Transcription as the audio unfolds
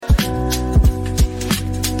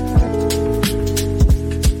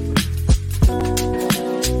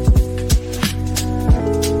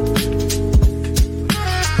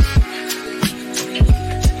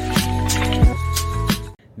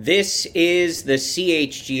This is the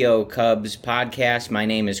CHGO Cubs podcast. My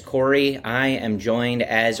name is Corey. I am joined,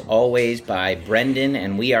 as always, by Brendan,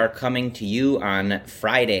 and we are coming to you on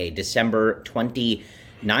Friday, December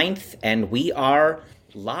 29th, and we are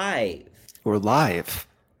live. We're live.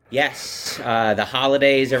 Yes, the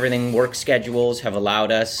holidays, everything, work schedules have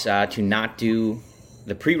allowed us to not do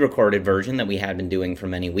the pre-recorded version that we had been doing for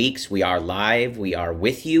many weeks. We are live. We are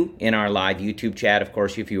with you in our live YouTube chat. Of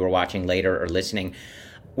course, if you are watching later or listening,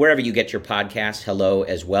 wherever you get your podcast, hello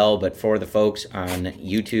as well. But for the folks on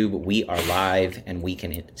YouTube, we are live and we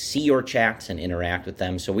can see your chats and interact with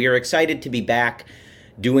them. So we are excited to be back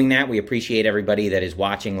doing that. We appreciate everybody that is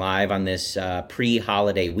watching live on this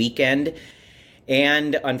pre-holiday weekend.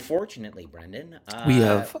 And unfortunately, Brendan, we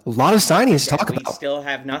have a lot of signings to talk about. We still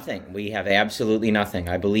have nothing. We have absolutely nothing.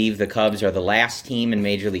 I believe the Cubs are the last team in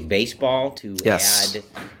Major League Baseball to add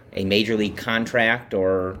a Major League contract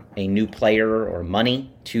or a new player or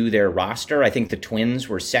money to their roster. I think the Twins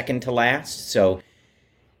were second to last. So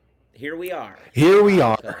here we are.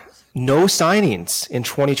 No signings in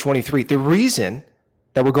 2023. The reason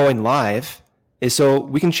that we're going live is so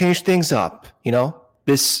we can change things up, you know?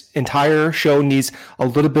 This entire show needs a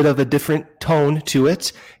little bit of a different tone to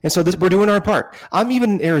it. And so we're doing our part. I'm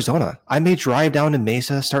even in Arizona. I may drive down to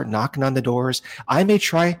Mesa, start knocking on the doors. I may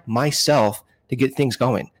try myself to get things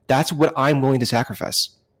going. That's what I'm willing to sacrifice.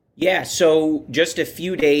 Yeah, so just a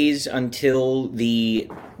few days until the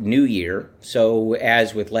new year. So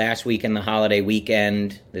as with last week and the holiday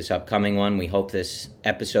weekend, this upcoming one, we hope this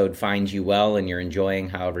episode finds you well and you're enjoying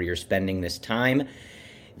however you're spending this time.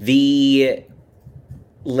 The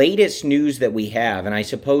latest news that we have, and I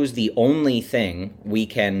suppose the only thing we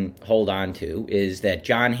can hold on to, is that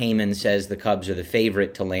Jon Heyman says the Cubs are the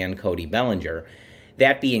favorite to land Cody Bellinger.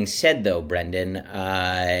 That being said, though, Brendan,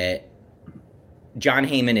 Jon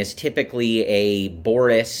Heyman is typically a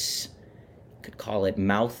Boris, could call it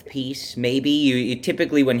mouthpiece, maybe. You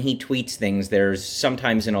typically, when he tweets things, there's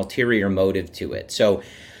sometimes an ulterior motive to it. So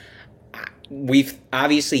we've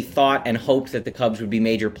obviously thought and hoped that the Cubs would be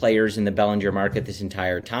major players in the Bellinger market this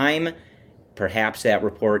entire time. Perhaps that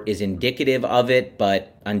report is indicative of it,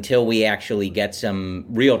 but until we actually get some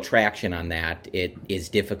real traction on that, it is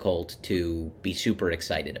difficult to be super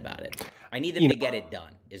excited about it. I need them to get it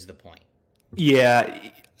done, is the point. Yeah,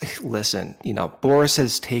 listen, Boris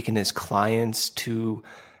has taken his clients to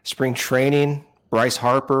spring training. Bryce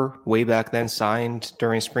Harper, way back then, signed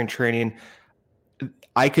during spring training.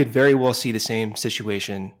 I could very well see the same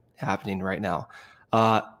situation happening right now.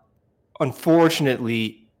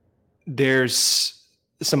 Unfortunately, there's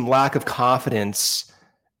some lack of confidence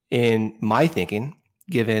in my thinking,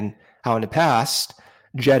 given how in the past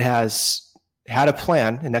Jed has had a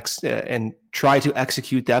plan and tried to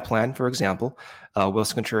execute that plan. For example,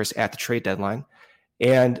 Wilson Contreras at the trade deadline,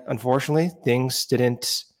 and unfortunately, things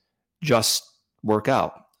didn't just work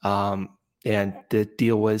out. And the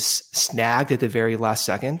deal was snagged at the very last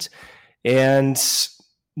second. And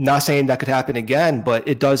not saying that could happen again, but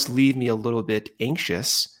it does leave me a little bit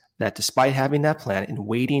anxious that despite having that plan and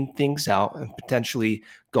waiting things out and potentially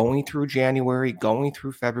going through January, going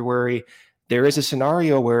through February, there is a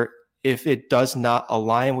scenario where if it does not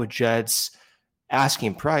align with Jed's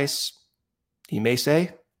asking price, he may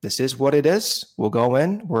say, this is what it is. We'll go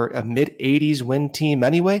in. We're a mid-80s win team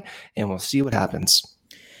anyway, and we'll see what happens.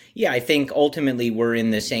 Yeah, I think ultimately we're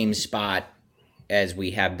in the same spot as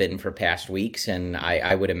we have been for past weeks, and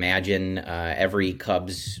I would imagine every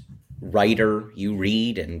Cubs writer you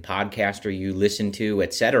read and podcaster you listen to,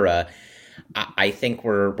 etc. I think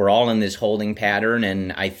we're all in this holding pattern,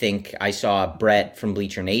 and I think I saw Brett from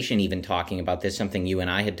Bleacher Nation even talking about this, something you and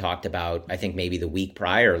I had talked about, I think maybe the week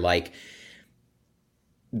prior, like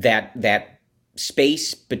that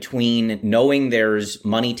space between knowing there's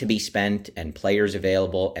money to be spent and players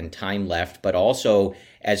available and time left, but also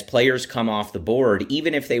as players come off the board,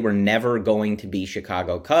 even if they were never going to be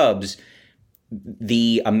Chicago Cubs,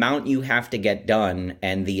 the amount you have to get done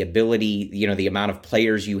and the ability, the amount of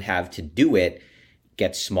players you have to do it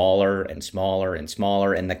gets smaller and smaller and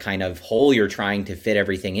smaller, and the kind of hole you're trying to fit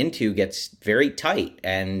everything into gets very tight.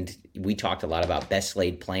 And we talked a lot about best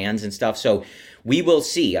laid plans and stuff. So we will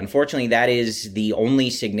see. Unfortunately, that is the only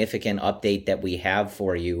significant update that we have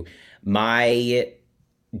for you. My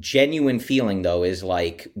genuine feeling, though, is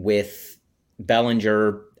like with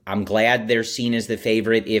Bellinger, I'm glad they're seen as the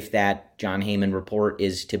favorite if that Jon Heyman report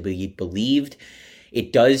is to be believed.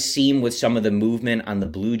 It does seem with some of the movement on the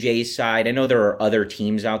Blue Jays side, I know there are other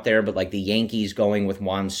teams out there, but like the Yankees going with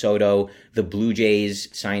Juan Soto, the Blue Jays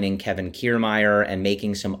signing Kevin Kiermaier and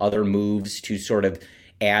making some other moves to sort of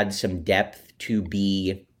add some depth to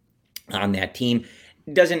be on that team.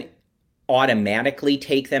 doesn't automatically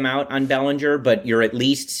take them out on Bellinger, but you're at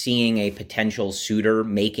least seeing a potential suitor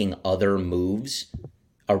making other moves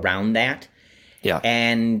around that. Yeah.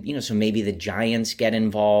 And, so maybe the Giants get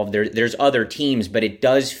involved. There's other teams, but it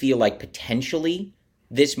does feel like potentially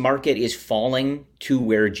this market is falling to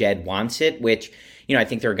where Jed wants it, which, I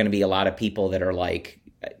think there are going to be a lot of people that are like,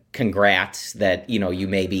 congrats that, you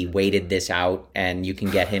maybe waited this out and you can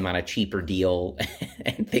get him on a cheaper deal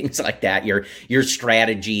and things like that. Your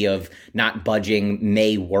strategy of not budging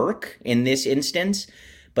may work in this instance,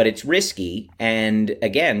 but it's risky. And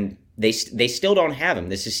again, they still don't have him.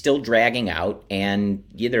 This is still dragging out, and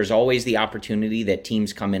there's always the opportunity that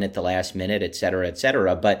teams come in at the last minute, et cetera, et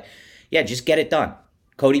cetera. But yeah, just get it done.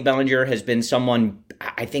 Cody Bellinger has been someone,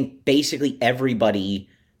 I think basically everybody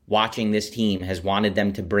watching this team has wanted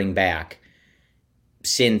them to bring back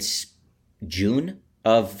since June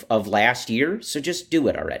of last year. So just do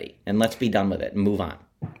it already, and let's be done with it and move on.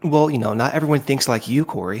 Well, not everyone thinks like you,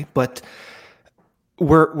 Corey, but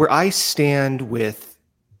where I stand with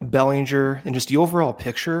Bellinger and just the overall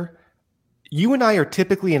picture, you and I are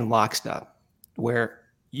typically in lockstep, where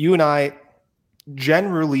you and I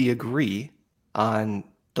generally agree on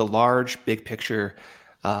the large, big picture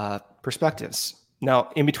perspectives.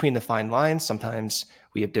 Now, in between the fine lines, sometimes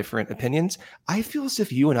we have different opinions. I feel as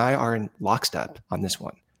if you and I are in lockstep on this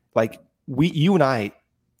one. Like you and I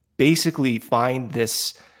basically find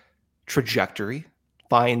this trajectory,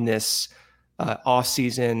 find this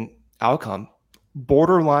off-season outcome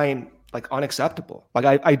borderline like unacceptable.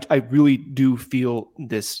 Like I really do feel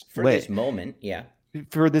this for way. This moment, yeah.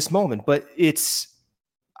 For this moment, but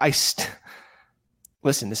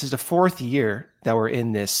listen, this is the fourth year that we're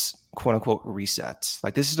in this quote unquote reset.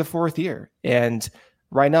 Like this is the fourth year. And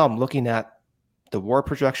right now I'm looking at the WAR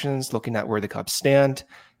projections, looking at where the Cubs stand.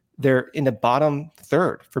 They're in the bottom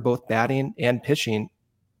third for both batting and pitching.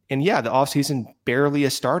 And yeah, the offseason barely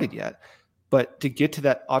has started yet. But to get to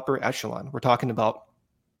that upper echelon, we're talking about,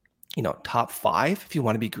 top 5. If you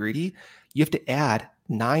want to be greedy, you have to add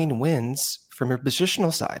 9 wins from your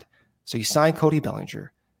positional side. So you sign Cody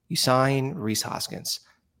Bellinger, you sign Rhys Hoskins.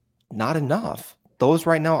 Not enough. Those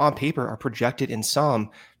right now on paper are projected in sum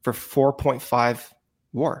for 4.5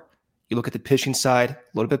 WAR. You look at the pitching side, a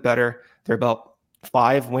little bit better. They're about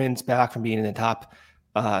 5 wins back from being in the top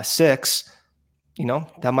 6.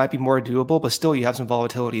 That might be more doable, but still you have some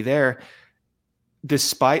volatility there.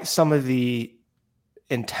 Despite some of the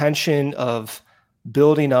intention of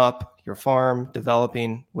building up your farm,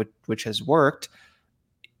 developing, which has worked,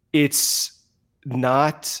 it's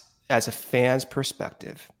not, as a fan's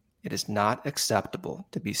perspective, it is not acceptable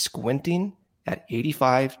to be squinting at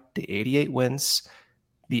 85 to 88 wins.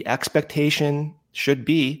 The expectation should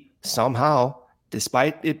be somehow,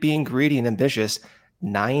 despite it being greedy and ambitious,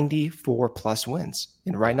 94 plus wins.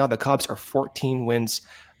 And right now the Cubs are 14 wins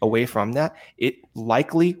away from that. It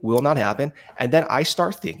likely will not happen. And then I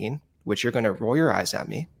start thinking, which you're going to roll your eyes at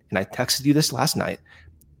me, and I texted you this last night.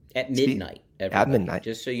 At midnight. At midnight.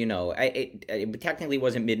 Just so you know. It technically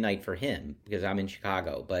wasn't midnight for him because I'm in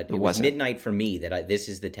Chicago, but it was midnight for me that this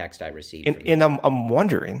is the text I received. And I'm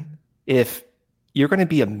wondering if you're going to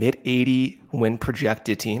be a mid-80 win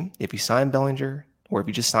projected team, if you sign Bellinger or if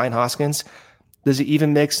you just sign Hoskins, does it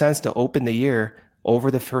even make sense to open the year over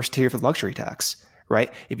the first tier of the luxury tax?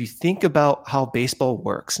 Right? If you think about how baseball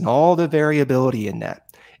works and all the variability in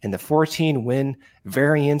that and the 14 win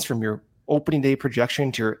variance from your opening day projection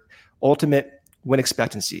to your ultimate win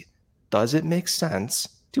expectancy, does it make sense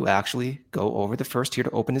to actually go over the first tier to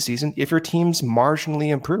open the season if your team's marginally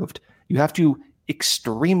improved? You have to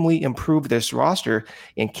extremely improve this roster.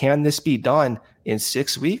 And can this be done in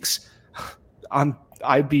 6 weeks?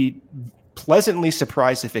 I'd be pleasantly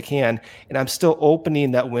surprised if it can. And I'm still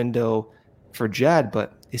opening that window for Jed,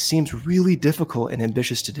 but it seems really difficult and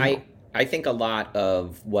ambitious to do. I think a lot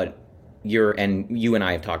of what you and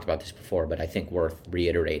I have talked about this before, but I think worth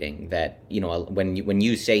reiterating that, when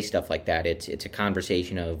you say stuff like that, it's a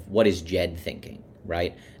conversation of what is Jed thinking,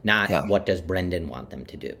 right? Not what does Brendan want them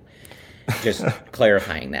to do. Just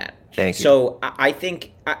clarifying that. Thank you. So I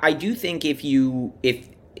do think if you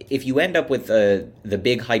end up with the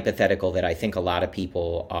big hypothetical that I think a lot of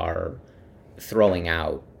people are throwing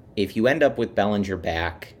out, if you end up with Bellinger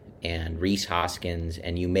back and Rhys Hoskins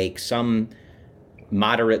and you make some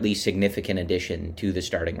moderately significant addition to the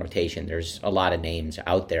starting rotation, there's a lot of names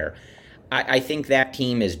out there, I think that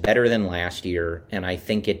team is better than last year, and I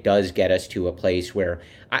think it does get us to a place where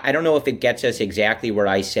I don't know if it gets us exactly where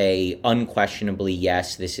I say unquestionably,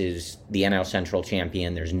 yes, this is the NL Central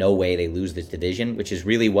champion. There's no way they lose this division, which is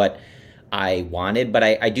really what I wanted. But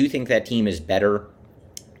I do think that team is better.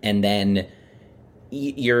 And then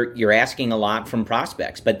you're asking a lot from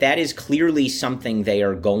prospects, but that is clearly something they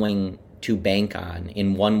are going to bank on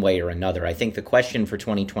in one way or another. I think the question for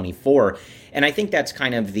 2024, and I think that's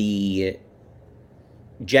kind of the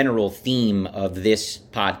general theme of this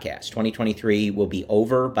podcast. 2023 will be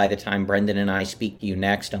over by the time Brendan and I speak to you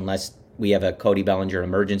next, unless we have a Cody Bellinger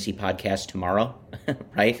emergency podcast tomorrow,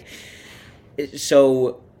 right?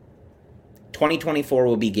 So 2024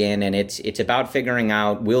 will begin, and it's about figuring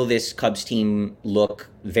out, will this Cubs team look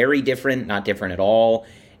very different, not different at all,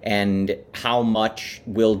 and how much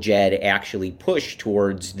will Jed actually push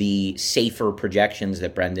towards the safer projections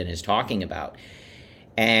that Brendan is talking about?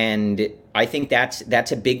 And I think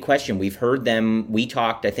that's a big question. We've heard them. We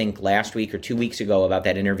talked, I think, last week or 2 weeks ago about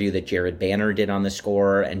that interview that Jared Banner did on The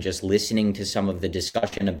Score, and just listening to some of the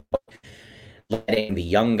discussion about letting the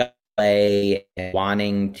young guy play and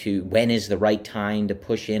wanting to, when is the right time to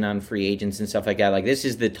push in on free agents and stuff like that. Like, this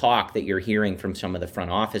is the talk that you're hearing from some of the front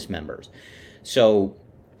office members. So,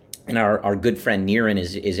 and our good friend Niren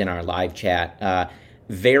is in our live chat,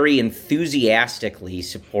 very enthusiastically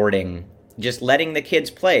supporting just letting the kids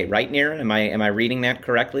play, right, Niren? Am I reading that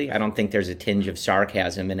correctly? I don't think there's a tinge of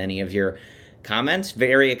sarcasm in any of your comments.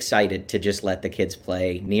 Very excited to just let the kids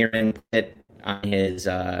play. Niren put it on his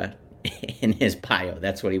in his bio.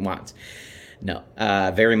 That's what he wants. No,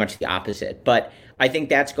 very much the opposite. But I think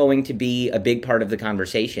that's going to be a big part of the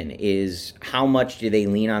conversation, is how much do they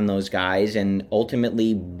lean on those guys, and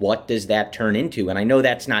ultimately what does that turn into? And I know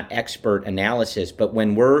that's not expert analysis, but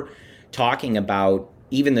when we're talking about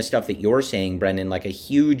even the stuff that you're saying, Brendan, like a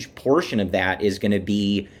huge portion of that is going to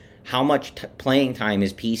be how much playing time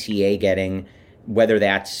is PCA getting, whether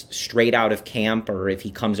that's straight out of camp or if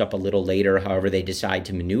he comes up a little later, however they decide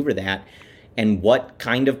to maneuver that, and what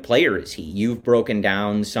kind of player is he? You've broken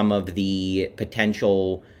down some of the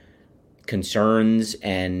potential concerns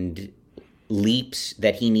and leaps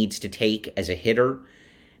that he needs to take as a hitter.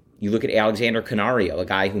 You look at Alexander Canario, a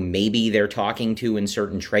guy who maybe they're talking to in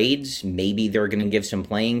certain trades, maybe they're going to give some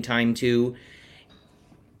playing time to.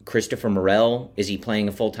 Christopher Morel, is he playing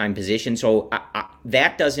a full-time position? So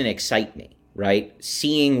that doesn't excite me, right?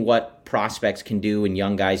 Seeing what prospects can do and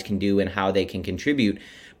young guys can do and how they can contribute.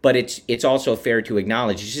 But it's also fair to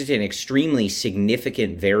acknowledge it's just an extremely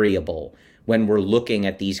significant variable when we're looking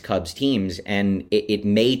at these Cubs teams. And it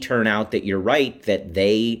may turn out that you're right, that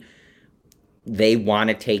they want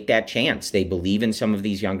to take that chance. They believe in some of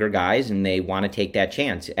these younger guys and they want to take that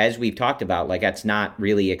chance. As we've talked about, like, that's not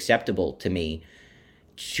really acceptable to me.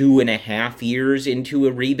 2.5 years into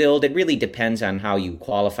a rebuild, it really depends on how you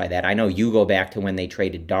qualify that. I know you go back to when they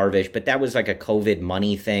traded Darvish, but that was like a COVID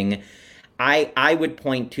money thing. I would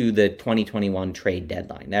point to the 2021 trade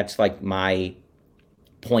deadline. That's like my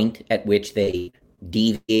point at which they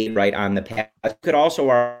deviate right on the path. I could also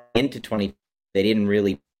argue into 20, they didn't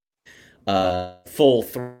really full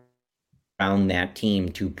around that team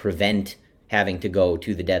to prevent having to go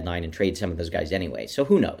to the deadline and trade some of those guys anyway. So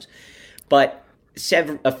who knows? But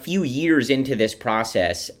a few years into this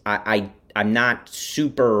process, I'm not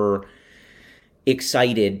super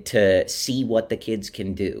excited to see what the kids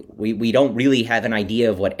can do. We don't really have an idea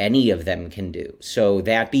of what any of them can do. So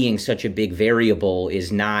that being such a big variable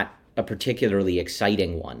is not a particularly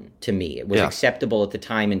exciting one to me. It was acceptable at the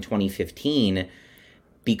time in 2015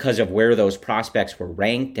 because of where those prospects were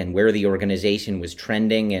ranked and where the organization was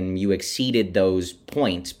trending, and you exceeded those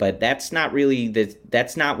points. But that's not really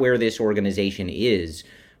that's not where this organization is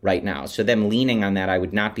right now. So them leaning on that, I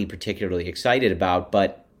would not be particularly excited about.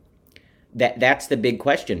 But that's the big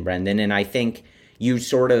question, Brendan. And I think you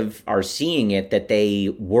sort of are seeing it, that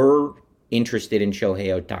they were interested in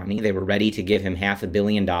Shohei Ohtani. They were ready to give him $500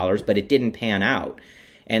 million, but it didn't pan out.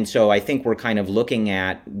 And so I think we're kind of looking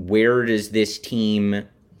at, where does this team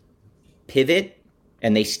pivot?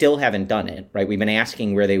 And they still haven't done it, right? We've been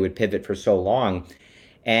asking where they would pivot for so long.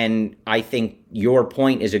 And I think your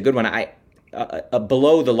point is a good one.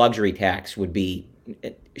 Below the luxury tax would be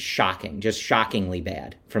shocking, just shockingly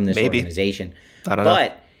bad from this organization. I don't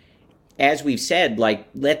know. As we've said, like,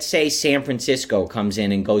 let's say San Francisco comes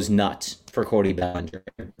in and goes nuts for Cody Bellinger.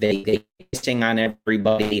 They sing on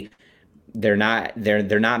everybody. They're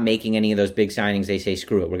not making any of those big signings. They say,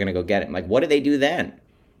 screw it, we're going to go get him. Like, what do they do then?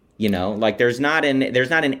 You know, like, there's not an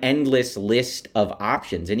endless list of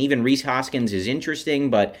options. And even Rhys Hoskins is interesting,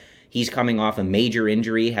 but he's coming off a major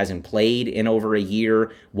injury, hasn't played in over a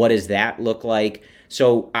year. What does that look like?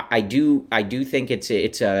 So I do think it's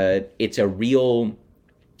a real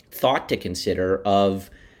thought to consider of,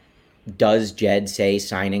 does Jed say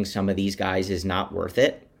signing some of these guys is not worth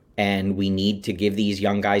it, and we need to give these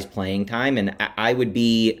young guys playing time? And I would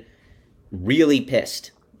be really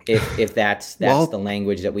pissed If that's the Well,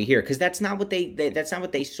 language that we hear, because that's not what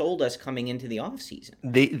they sold us coming into the offseason.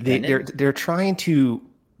 Brendan, they're trying to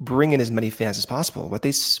bring in as many fans as possible. What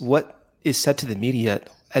is said to the media,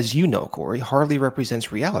 as you know, Corey, hardly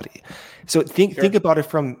represents reality. So think sure. about it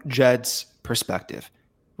from Jed's perspective.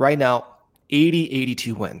 Right now,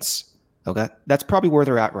 82 wins. Okay, that's probably where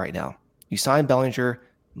they're at right now. You sign Bellinger,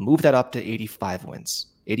 move that up to 85 wins,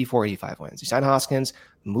 84, 85 wins. You sign Hoskins,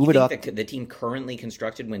 You move it think up that the team currently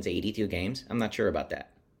constructed wins 82 games? I'm not sure about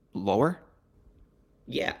that. lower.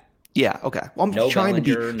 Yeah. Yeah, okay. Well, I'm No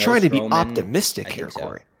Bellinger, no trying to be Stroman. optimistic I here, think so.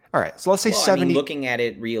 Corey. All right, so let's say Well, I mean, 70, looking at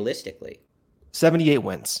it realistically. 78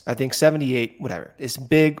 wins. I think 78, whatever. It's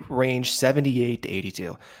big range, 78 to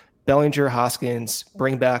 82. Bellinger, Hoskins,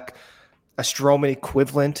 bring back a Stroman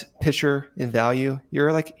equivalent pitcher in value.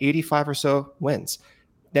 You're like 85 or so wins.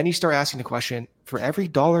 Then you start asking the question, for every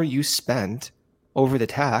dollar you spend over the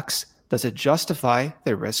tax, does it justify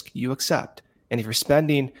the risk you accept? And if you're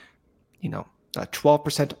spending, a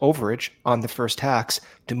 12% overage on the first tax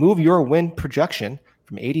to move your win projection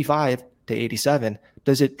from 85 to 87,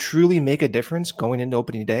 does it truly make a difference going into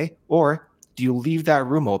opening day? Or do you leave that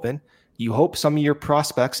room open? You hope some of your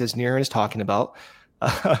prospects, as Niren is talking about,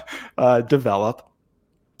 develop,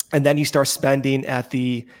 and then you start spending at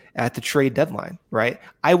the trade deadline, right?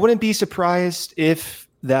 I wouldn't be surprised if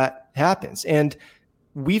that happens. And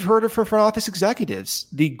we've heard it from front office executives.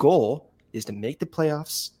 The goal is to make the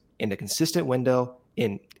playoffs in a consistent window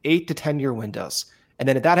in 8 to 10 year windows. And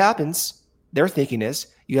then if that happens, their thinking is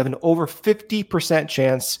you have an over 50%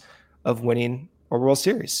 chance of winning a World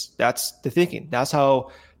Series. That's the thinking. That's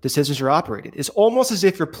how decisions are operated. It's almost as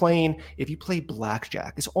if if you play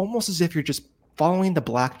blackjack, it's almost as if you're just following the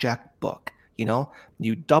blackjack book.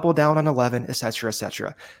 You double down on 11, et cetera, et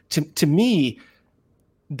cetera. To me,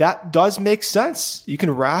 that does make sense. You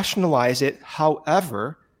can rationalize it.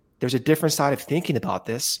 However, there's a different side of thinking about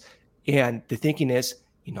this. And the thinking is,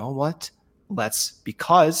 you know what?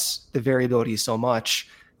 Because the variability is so much.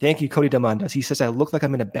 Thank you, Cody Bellinger. He says, I look like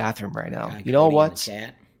I'm in a bathroom right now. God, You know Cody in the what?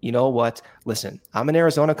 chat. You know what? Listen, I'm in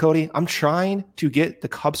Arizona, Cody. I'm trying to get the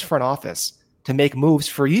Cubs front office to make moves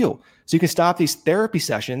for you. So you can stop these therapy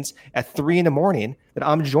sessions at 3 a.m. that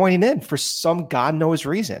I'm joining in for some God knows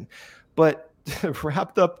reason. But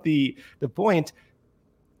wrapped up the point,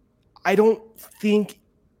 I don't think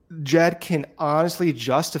Jed can honestly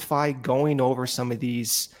justify going over some of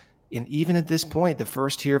these. And even at this point, the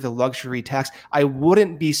first tier of the luxury tax, I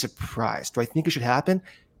wouldn't be surprised. Do I think it should happen?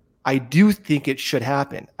 I do think it should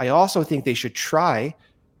happen. I also think they should try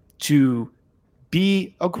to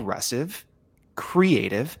be aggressive,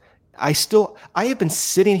 creative. I have been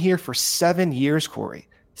sitting here for 7 years, Corey,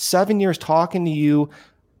 7 years talking to you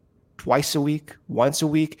twice a week, once a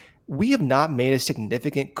week. We have not made a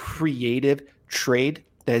significant creative trade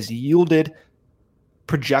that has yielded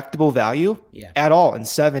projectable value at all in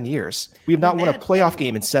 7 years. We have not won a playoff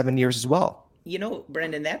game in 7 years as well.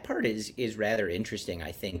 Brendan, that part is rather interesting,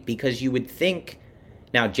 I think, because you would think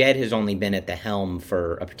now Jed has only been at the helm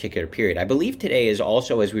for a particular period. I believe today is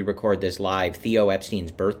also, as we record this live, Theo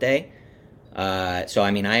Epstein's birthday. So,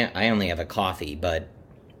 I mean, I only have a coffee, but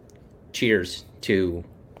cheers to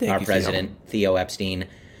our president, Theo Epstein.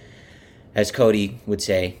 As Cody would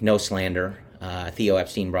say, no slander. Theo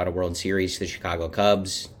Epstein brought a World Series to the Chicago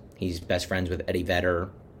Cubs. He's best friends with Eddie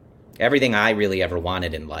Vedder. Everything I really ever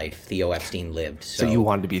wanted in life, Theo Epstein lived. So you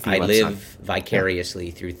wanted to be Theo Epstein. I live vicariously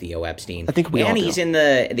through Theo Epstein. I think we all do. And he's in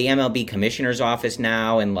the MLB commissioner's office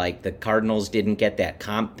now, and like the Cardinals didn't get that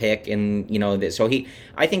comp pick, and so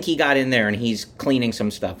I think he got in there and he's cleaning some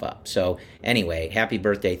stuff up. So anyway, happy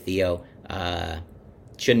birthday, Theo.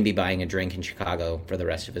 Shouldn't be buying a drink in Chicago for the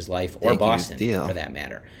rest of his life, or Boston for that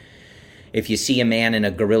matter. If you see a man in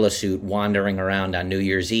a gorilla suit wandering around on New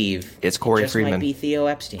Year's Eve, it's Corey Friedman. Might be Theo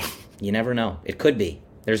Epstein. You never know. It could be.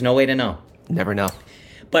 There's no way to know. Never know.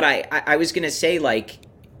 But I was going to say, like,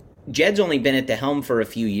 Jed's only been at the helm for a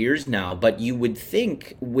few years now, but you would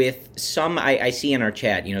think with some, I see in our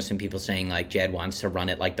chat, some people saying, like, Jed wants to run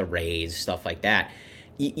it like the Rays, stuff like that.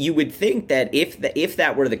 You would think that if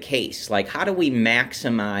that were the case, like, how do we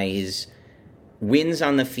maximize wins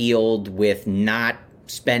on the field with not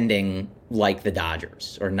spending like the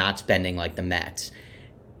Dodgers or not spending like the Mets?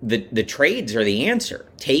 The trades are the answer.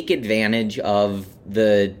 Take advantage of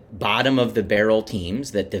the bottom of the barrel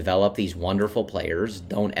teams that develop these wonderful players,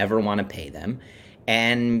 don't ever want to pay them,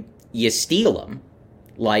 and you steal them,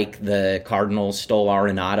 like the Cardinals stole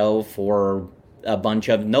Arenado for a bunch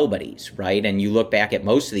of nobodies, right? And you look back at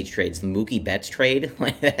most of these trades, the Mookie Betts trade,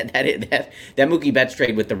 that Mookie Betts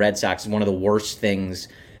trade with the Red Sox is one of the worst things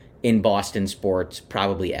in Boston sports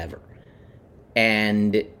probably ever.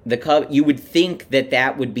 And the Cubs, you would think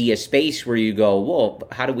that would be a space where you go, well,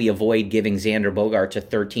 how do we avoid giving Xander Bogaerts a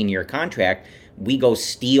 13-year contract? We go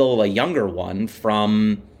steal a younger one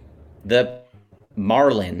from the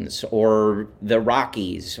Marlins or the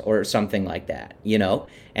Rockies or something like that,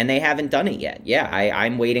 and they haven't done it yet. Yeah,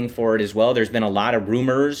 I'm waiting for it as well. There's been a lot of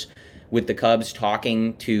rumors with the Cubs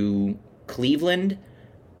talking to Cleveland.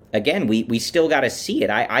 Again, we still got to see it.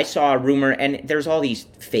 I saw a rumor, and there's all these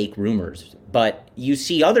fake rumors, but you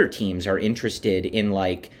see other teams are interested in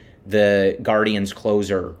like the Guardians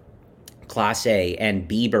closer, Clase and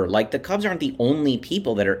Bieber. Like the Cubs aren't the only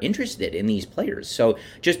people that are interested in these players. So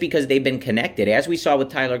just because they've been connected, as we saw with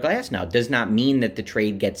Tyler Glass now, does not mean that the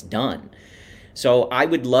trade gets done. So I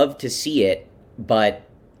would love to see it, but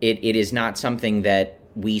it is not something that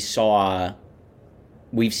we've seen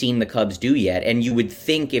the Cubs do yet. And you would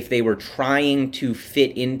think if they were trying to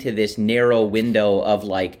fit into this narrow window of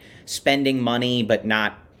like spending money, but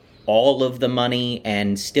not all of the money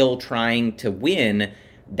and still trying to win,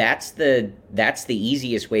 that's the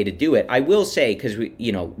easiest way to do it. I will say, because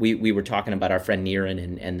we were talking about our friend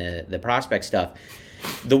Niren and the prospect stuff.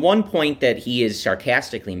 The one point that he is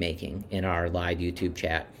sarcastically making in our live YouTube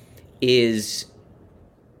chat is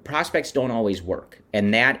prospects don't always work.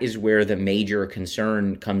 And that is where the major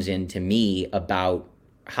concern comes in to me about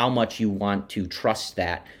how much you want to trust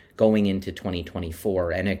that going into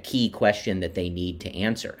 2024, and a key question that they need to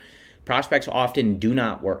answer. Prospects often do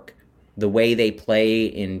not work. The way they play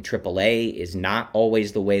in AAA is not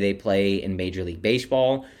always the way they play in Major League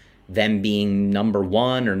Baseball. Them being number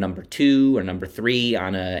 1 or number 2 or number 3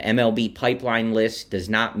 on a MLB pipeline list does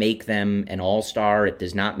not make them an all-star. It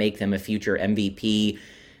does not make them a future MVP.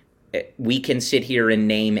 We can sit here and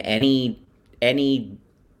name any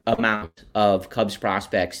amount of Cubs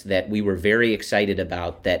prospects that we were very excited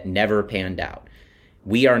about that never panned out.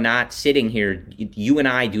 We are not sitting here, you and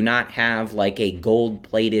I do not have like a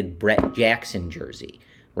gold-plated Brett Jackson jersey,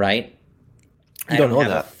 right? You don't know have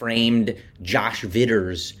that. A framed Josh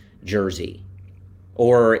Vitters jersey.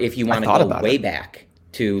 Or if you want to go way back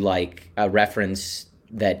to like a reference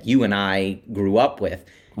that you and I grew up with.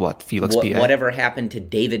 What, Felix P.A.? Whatever happened to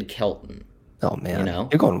David Kelton? Oh, man.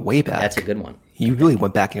 You're going way back. That's a good one. You really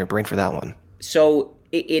went back in your brain for that one. So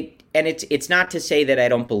it's not to say that I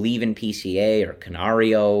don't believe in PCA or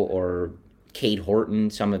Canario or Cade Horton,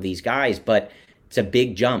 some of these guys, but it's a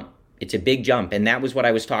big jump. It's a big jump. And that was what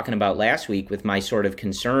I was talking about last week with my sort of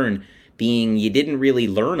concern being you didn't really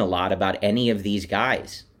learn a lot about any of these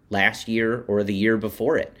guys last year or the year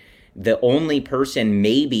before it. The only person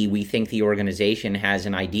maybe we think the organization has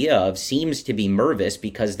an idea of seems to be Mervis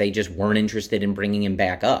because they just weren't interested in bringing him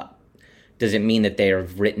back up. Does it mean that they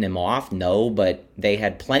have written him off? No, but they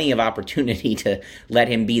had plenty of opportunity to let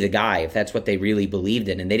him be the guy if that's what they really believed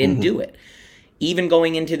in, and they didn't do it. Even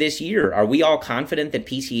going into this year, are we all confident that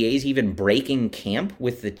PCA is even breaking camp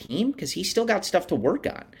with the team? Because he's still got stuff to work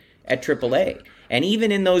on at AAA. And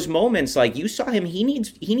even in those moments, like you saw him, he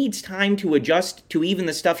needs time to adjust to even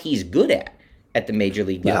the stuff he's good at the major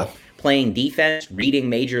league level. Playing defense, reading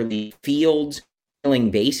major league fields,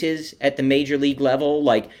 stealing bases at the major league level.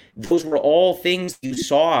 Like those were all things you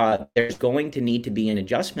saw there's going to need to be an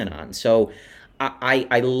adjustment on. So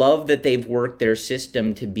I love that they've worked their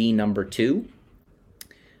system to be number 2.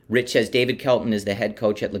 Rich says David Kelton is the head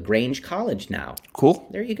coach at LaGrange College now. Cool.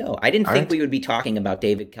 There you go. I didn't think we would be talking about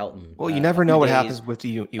David Kelton. Well, you never know what happens with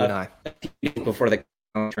you and I. Before the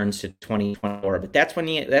turns to 2024, but that's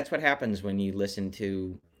what happens when you listen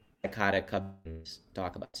to psychotic Cubs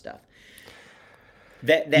talk about stuff.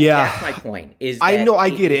 That's my point. Is I know I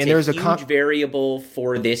get it, and there's a huge variable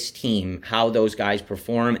for this team how those guys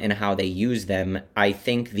perform and how they use them. I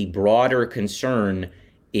think the broader concern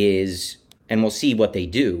is, and we'll see what they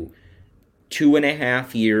do,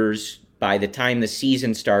 2.5 years by the time the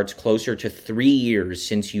season starts, closer to 3 years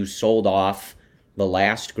since you sold off the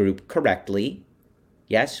last group correctly.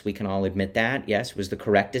 Yes, we can all admit that. Yes, it was the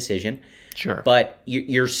correct decision. Sure. But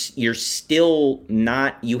you're still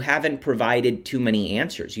not, you haven't provided too many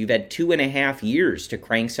answers. You've had 2.5 years to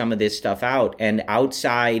crank some of this stuff out. And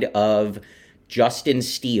outside of Justin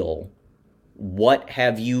Steele, what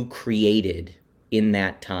have you created in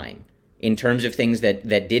that time? In terms of things that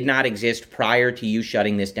did not exist prior to you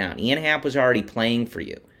shutting this down. Ian Happ was already playing for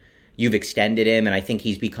you. You've extended him, and I think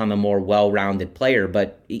he's become a more well-rounded player,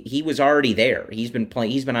 but he was already there. He's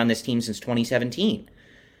been on this team since 2017.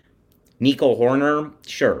 Nico Horner,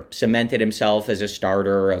 sure, cemented himself as a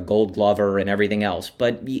starter, a Gold Glover, and everything else,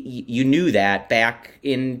 but you knew that back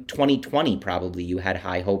in 2020 probably you had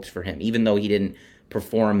high hopes for him, even though he didn't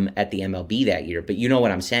perform at the MLB that year, but you know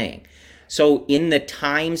what I'm saying. So in the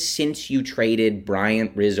time since you traded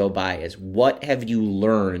Bryant, Rizzo, Baez, what have you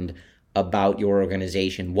learned about your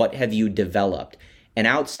organization? What have you developed? And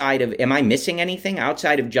outside of, am I missing anything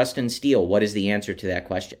outside of Justin Steele? What is the answer to that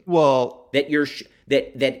question? Well, That you're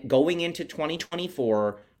that going into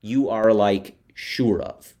 2024, you are like sure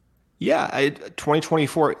of. yeah,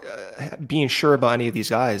 2024, being sure about any of these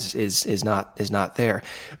guys is not there.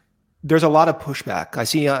 There's a lot of pushback I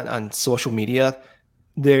see on social media.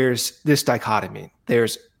 There's this dichotomy.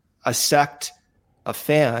 There's a sect of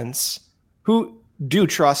fans who do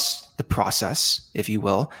trust the process, if you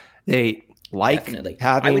will. They like Definitely.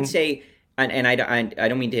 I would having, say, and I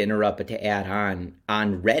don't mean to interrupt, but to add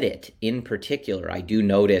on Reddit in particular, I do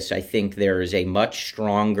notice, I think there is a much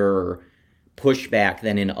stronger pushback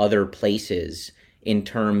than in other places in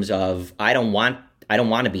terms of, I don't want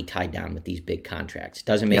to be tied down with these big contracts.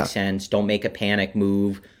 Doesn't make yeah, sense. Don't make a panic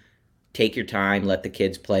move. Take your time, let the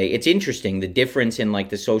kids play. It's interesting the difference in like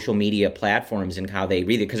the social media platforms and how they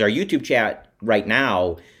read it, because our YouTube chat right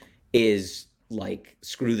now is like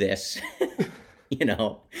screw this. you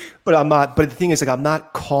know. but I'm not. But the thing is, like, I'm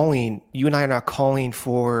not calling. You and I are not calling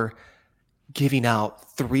for giving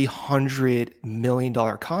out $300 million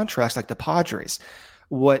contracts like the Padres.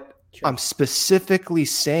 What Sure. I'm specifically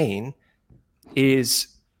saying is,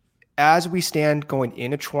 as we stand going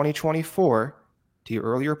into 2024, to your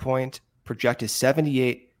earlier point, projected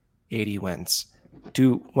 78, 80 wins.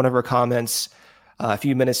 To one of our comments a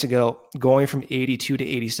few minutes ago, going from 82 to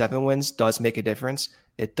 87 wins does make a difference.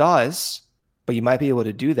 It does, but you might be able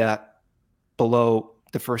to do that below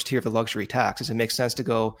the first tier of the luxury tax. Does it make sense to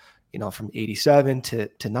go, from 87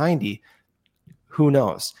 to 90? Who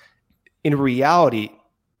knows? In reality,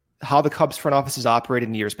 how the Cubs front office has operated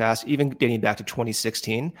in years past, even dating back to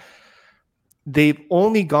 2016, they've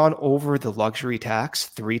only gone over the luxury tax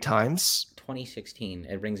 3 times. 2016,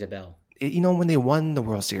 it rings a bell. When they won the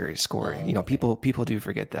World Series, Corey, Okay. people do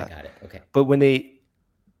forget that. I got it. Okay. But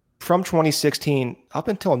from 2016 up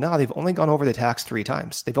until now, they've only gone over the tax 3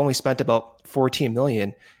 times. They've only spent about $14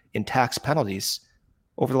 million in tax penalties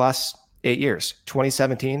over the last 8 years.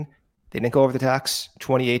 2017, they didn't go over the tax.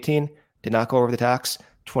 2018, did not go over the tax.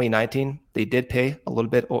 2019, they did pay a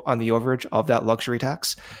little bit on the overage of that luxury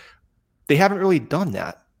tax. They haven't really done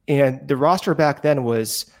that. And the roster back then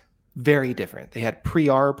was very different. They had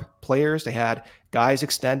pre-arb players. They had guys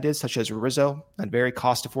extended, such as Rizzo, on very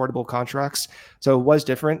cost-affordable contracts. So it was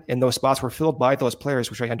different, and those spots were filled by those players,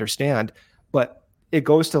 which I understand. But it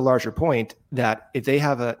goes to a larger point that if they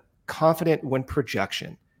have a confident win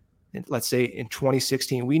projection, and let's say in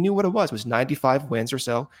 2016, we knew what it was 95 wins or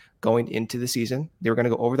so going into the season. They were going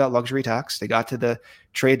to go over that luxury tax. They got to the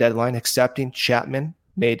trade deadline, accepting Chapman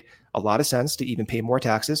made a lot of sense to even pay more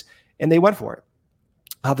taxes, and they went for it.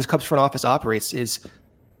 How this Cubs front office operates is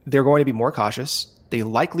they're going to be more cautious. They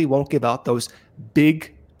likely won't give out those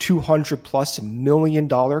big $200+ million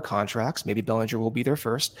contracts. Maybe Bellinger will be there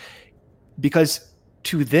first, because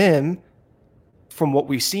to them, from what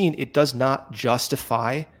we've seen, it does not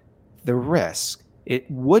justify the risk. It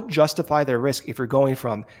would justify their risk if you're going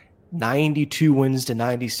from 92 wins to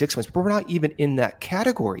 96 wins, but we're not even in that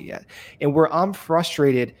category yet. And where I'm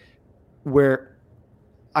frustrated, where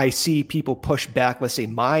I see people push back, let's say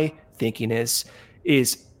my thinking is,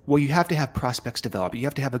 well, you have to have prospects develop. You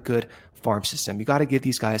have to have a good farm system. You got to give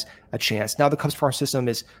these guys a chance. Now the Cubs farm system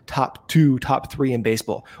is top 2, top 3 in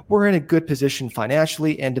baseball. We're in a good position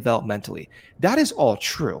financially and developmentally. That is all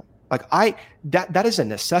true. Like that is a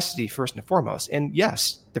necessity first and foremost. And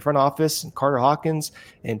yes, the front office and Carter Hawkins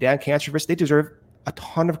and Dan Cantrovis, they deserve a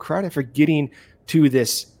ton of credit for getting to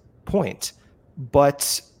this point.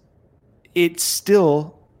 But it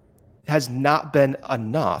still has not been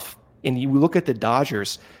enough. And you look at the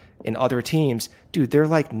Dodgers and other teams, dude, they're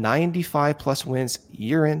like 95+ wins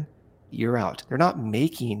year in, year out. They're not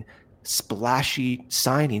making splashy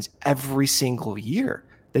signings every single year.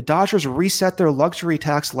 The Dodgers reset their luxury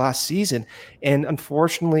tax last season and not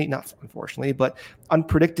unfortunately, but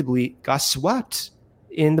unpredictably got swept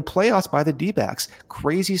in the playoffs by the D-backs.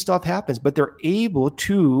 Crazy stuff happens, but they're able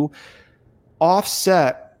to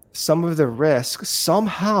offset some of the risk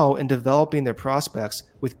somehow in developing their prospects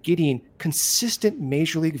with getting consistent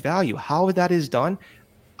major league value. How that is done,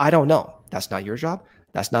 I don't know. That's not your job.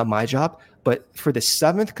 That's not my job. But for the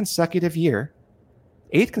 8th consecutive year,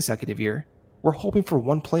 we're hoping for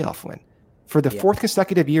one playoff win. For the 4th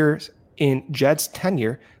consecutive year in Jed's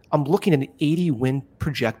tenure, I'm looking at an 80-win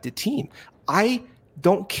projected team. I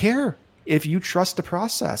don't care if you trust the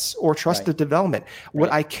process or trust the development.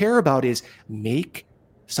 What I care about is make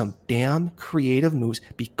some damn creative moves,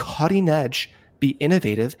 be cutting edge, be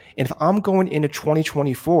innovative. And if I'm going into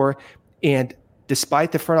 2024 And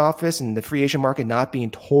despite the front office and the free agent market not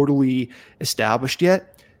being totally established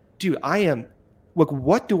yet, dude, look,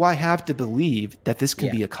 what do I have to believe that this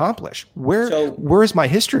can be accomplished? Where's my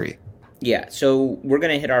history? Yeah, so we're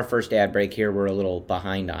going to hit our first ad break here. We're a little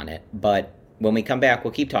behind on it, but when we come back,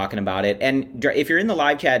 we'll keep talking about it. And if you're in the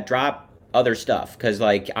live chat, drop other stuff, because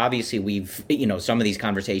like obviously we've, some of these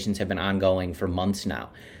conversations have been ongoing for months now.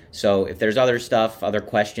 So if there's other stuff, other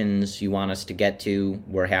questions you want us to get to,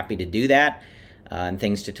 we're happy to do that, and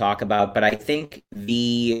things to talk about. But I think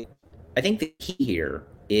the key here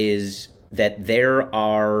is that there's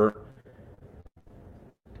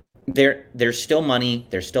still money,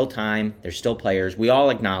 there's still time, there's still players. We all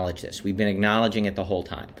acknowledge this. We've been acknowledging it the whole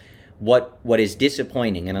time. What is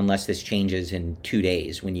disappointing, and unless this changes in 2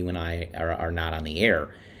 days when you and I are not on the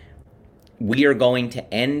air, we are going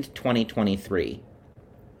to end 2023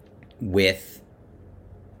 with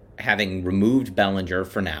having removed Bellinger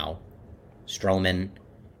for now, Stroman,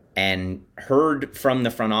 and heard from the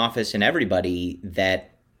front office and everybody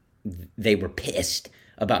that they were pissed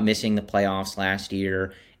about missing the playoffs last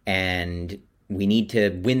year, and we need to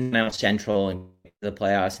win Mount Central and the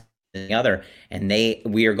playoffs and the other. And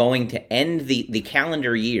we are going to end the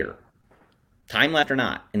calendar year, time left or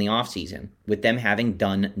not, in the offseason, with them having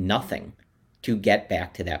done nothing to get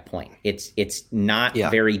back to that point. It's not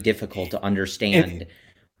very difficult to understand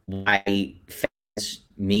why fans,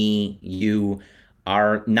 me, you,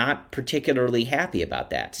 are not particularly happy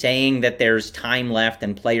about that. Saying that there's time left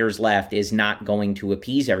and players left is not going to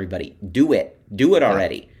appease everybody. Do it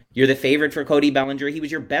already. You're the favorite for Cody Bellinger. He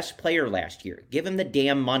was your best player last year. Give him the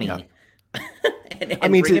damn money. and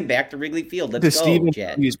bring him back to Wrigley Field. Let's go, Stephen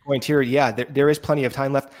Jed. Hughes' point here, there is plenty of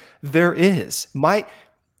time left. There is.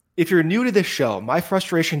 If you're new to this show, my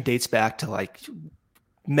frustration dates back to like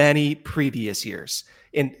many previous years.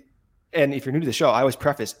 And if you're new to the show, I always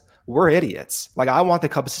preface, we're idiots. Like, I want the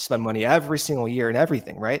Cubs to spend money every single year and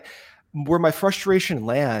everything, right? Where my frustration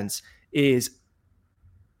lands is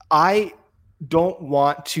I don't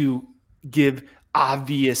want to give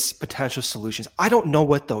obvious potential solutions. I don't know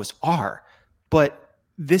what those are, but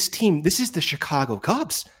this team, this is the Chicago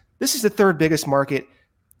Cubs. This is the third biggest market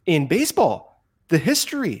in baseball. The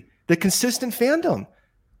history, the consistent fandom.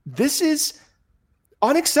 This is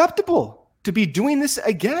unacceptable to be doing this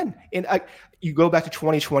again. And you go back to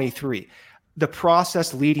 2023, the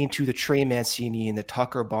process leading to the Trey Mancini and the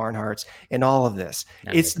Tucker Barnharts and all of this.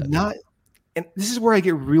 It's not, and this is where I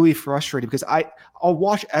get really frustrated, because I'll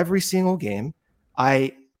watch every single game.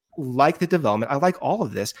 I like the development. I like all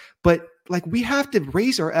of this, but like, we have to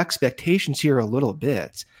raise our expectations here a little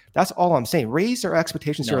bit. That's all I'm saying. Raise our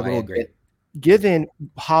expectations here a little bit, given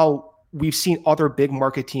how we've seen other big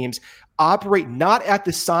market teams operate not at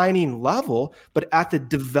the signing level, but at the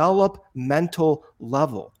developmental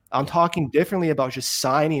level. I'm talking differently about just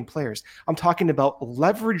signing players. I'm talking about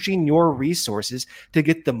leveraging your resources to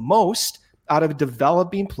get the most out of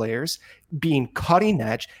developing players, being cutting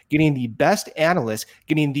edge, getting the best analysts,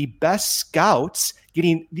 getting the best scouts,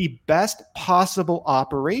 getting the best possible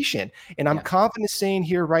operation. And I'm confident saying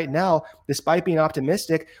here right now, despite being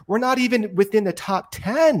optimistic, we're not even within the top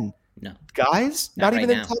 10. No, guys, not even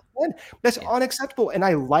in the top 10. That's unacceptable. And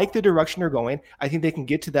I like the direction they're going. I think they can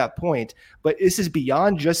get to that point, but this is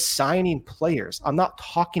beyond just signing players. I'm not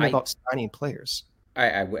talking about signing players.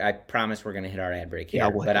 I promise we're going to hit our ad break here,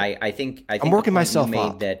 but I think I'm working myself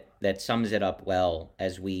up. That sums it up well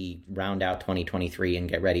as we round out 2023 and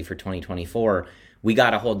get ready for 2024. We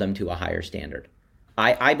got to hold them to a higher standard.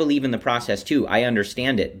 I believe in the process too. I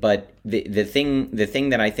understand it, but the thing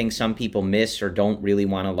that I think some people miss or don't really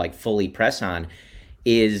want to like fully press on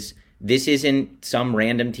is this isn't some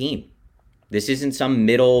random team. This isn't some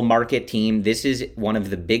middle market team. This is one of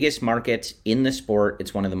the biggest markets in the sport.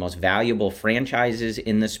 It's one of the most valuable franchises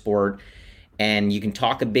in the sport. And you can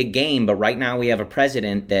talk a big game, but right now we have a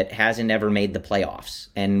president that hasn't ever made the playoffs.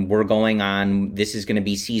 And we're going on, this is going to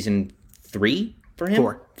be season 3 for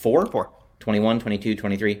him? Four. 21, 22,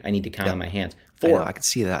 23. I need to count on my hands. 4. I can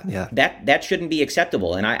see that. Yeah. That shouldn't be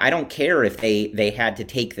acceptable. And I don't care if they had to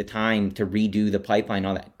take the time to redo the pipeline,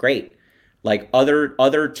 all that. Great. Like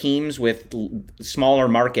other teams with smaller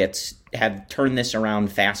markets have turned this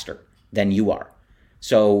around faster than you are.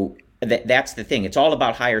 So that's the thing. It's all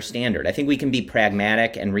about higher standard. I think we can be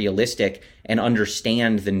pragmatic and realistic and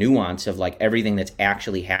understand the nuance of like everything that's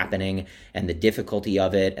actually happening and the difficulty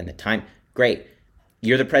of it and the time. Great.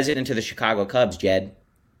 You're the president of the Chicago Cubs, Jed.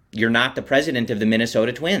 You're not the president of the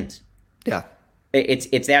Minnesota Twins. Yeah.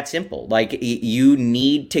 It's that simple. Like, you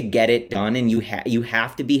need to get it done, and you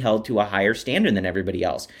have to be held to a higher standard than everybody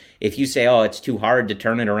else. If you say, oh, it's too hard to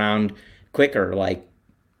turn it around quicker, like,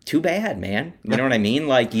 too bad, man. You know what I mean?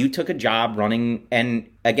 Like, you took a job running, and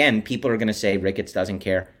again, people are going to say Ricketts doesn't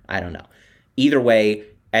care. I don't know. Either way,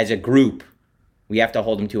 as a group, we have to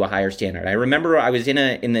hold him to a higher standard. I remember I was in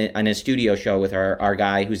a studio show with our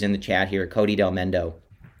guy who's in the chat here, Cody Bellinger,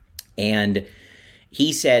 and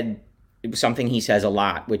he said something he says a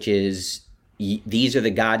lot, which is, these are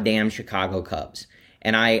the goddamn Chicago Cubs.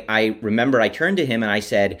 And I remember I turned to him and I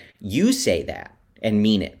said, you say that and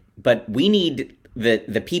mean it, but we need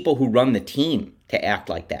the people who run the team to act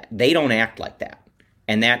like that. They don't act like that.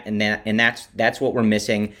 And that's what we're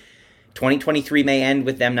missing. 2023 may end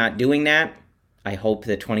with them not doing that. I hope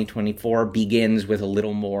that 2024 begins with a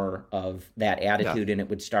little more of that attitude, and it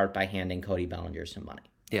would start by handing Cody Bellinger some money.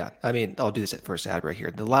 Yeah, I mean, I'll do this at first ad break here.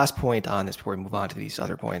 The last point on this before we move on to these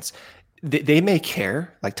other points, they may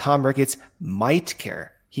care. Like Tom Ricketts might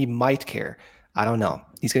care. He might care. I don't know.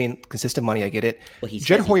 He's getting consistent money. I get it. Well,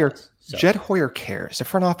 Jed Hoyer cares. The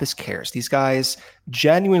front office cares. These guys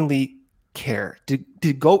genuinely care to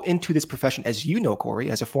go into this profession, as you know, Corey,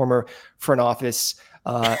 as a former front office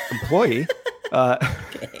employee.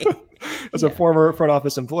 As a former front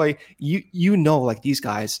office employee, you know, like, these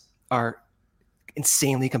guys are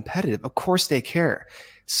insanely competitive. Of course they care.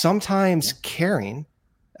 Sometimes caring,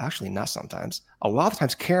 actually not sometimes, a lot of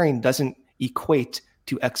times caring doesn't equate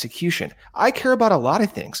to execution. I care about a lot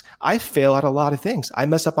of things. I fail at a lot of things. I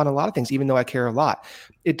mess up on a lot of things, even though I care a lot.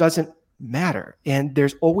 It doesn't matter. And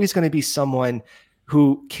there's always going to be someone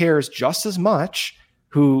who cares just as much,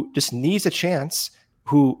 who just needs a chance,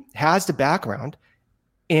 who has the background,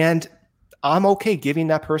 and I'm okay giving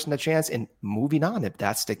that person a chance and moving on if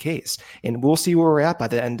that's the case. And we'll see where we're at by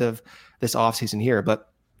the end of this offseason here.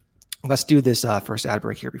 But let's do this first ad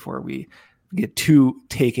break here before we get too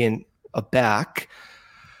taken aback.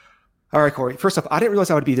 All right, Corey. First off, I didn't realize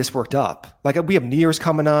I would be this worked up. Like, we have New Year's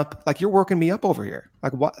coming up. Like, you're working me up over here.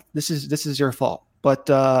 Like, what? This is your fault. But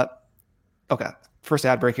okay. First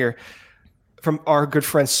ad break here. From our good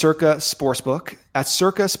friend Circa Sportsbook. At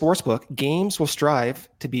Circa Sportsbook, games will strive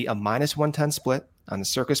to be a -110 split on the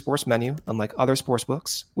Circa Sports menu, unlike other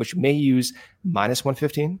sportsbooks, which may use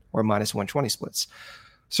 -115 or -120 splits.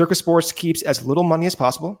 Circa Sports keeps as little money as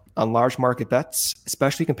possible on large market bets,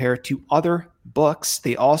 especially compared to other books.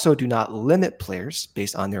 They also do not limit players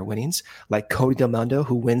based on their winnings, like Cody Bellinger,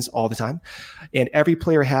 who wins all the time. And every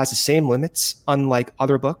player has the same limits, unlike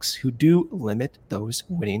other books who do limit those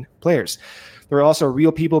winning players. There are also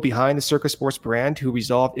real people behind the Circa Sports brand who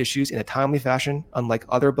resolve issues in a timely fashion, unlike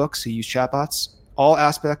other books who use chatbots. All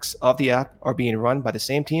aspects of the app are being run by the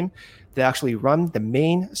same team that actually run the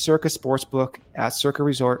main Circa Sportsbook at Circa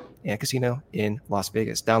Resort and Casino in Las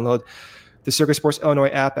Vegas. Download the Circa Sports Illinois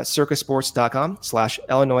app at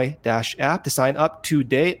circasports.com/Illinois-app to sign up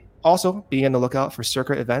today. Also, be on the lookout for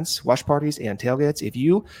Circa events, watch parties, and tailgates. If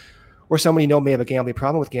you or someone you know may have a gambling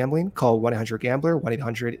problem with gambling, call 1-800-GAMBLER,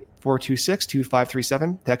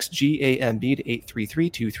 1-800-426-2537, text GAMB to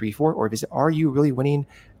 833-234, or visit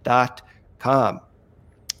areyoureallywinning.com.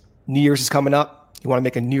 New Year's is coming up. You want to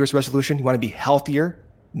make a New Year's resolution? You want to be healthier?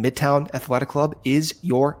 Midtown Athletic Club is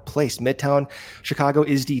your place. Midtown Chicago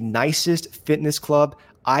is the nicest fitness club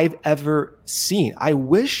I've ever seen. I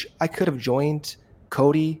wish I could have joined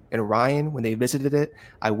Cody and Ryan when they visited it.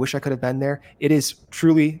 I wish I could have been there. It is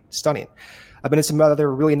truly stunning. I've been in some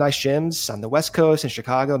other really nice gyms on the West Coast and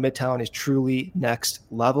Chicago. Midtown is truly next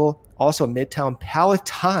level. Also, Midtown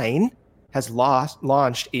Palatine has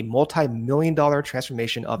launched a multi-million-dollar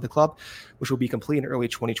transformation of the club, which will be complete in early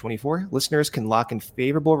 2024. Listeners can lock in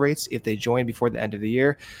favorable rates if they join before the end of the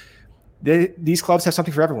year. These clubs have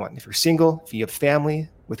something for everyone. If you're single, if you have family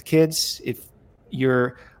with kids, if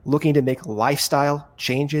you're looking to make lifestyle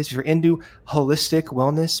changes, if you're into holistic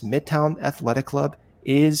wellness, Midtown Athletic Club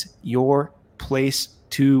is your place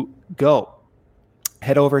to go.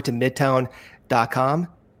 Head over to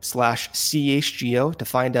midtown.com/CHGO to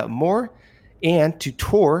find out more and to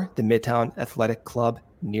tour the Midtown Athletic Club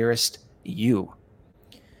nearest you.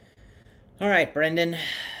 All right, Brendan.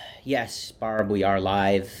 Yes, Barb, we are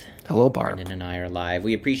live. Hello, Barb. Brendan and I are live.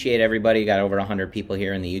 We appreciate everybody. Got over 100 people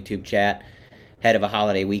here in the YouTube chat. Head of a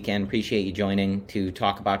holiday weekend. Appreciate you joining to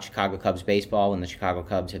talk about Chicago Cubs baseball when the Chicago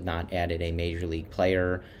Cubs have not added a major league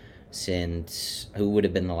player since, who would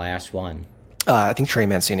have been the last one? I think Trey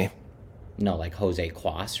Mancini. No, like Jose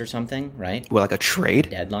Cuas or something, right? Well, like a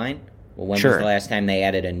trade? Deadline? Well, when was the last time they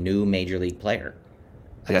added a new major league player?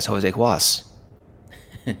 I guess Jose Cuas.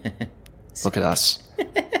 Look at us.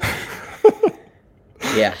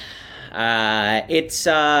 Yeah. It's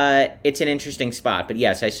an interesting spot. But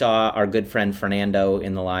yes, I saw our good friend Fernando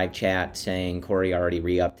in the live chat saying Corey already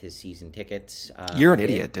re-upped his season tickets. You're an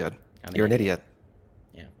idiot, dude. You're an idiot.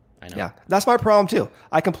 Yeah. I know. Yeah, that's my problem too.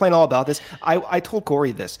 I complain all about this. I told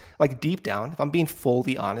Corey this. Like deep down, if I'm being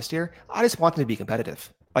fully honest here, I just want them to be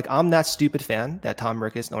competitive. Like I'm that stupid fan that Tom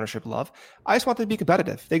Ricketts and ownership love. I just want them to be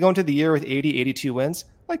competitive. They go into the year with 80, 82 wins.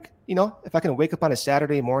 Like, if I can wake up on a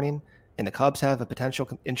Saturday morning and the Cubs have a potential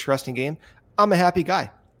interesting game, I'm a happy guy.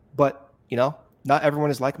 But, not everyone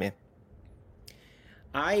is like me.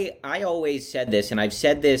 I always said this, and I've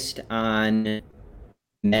said this on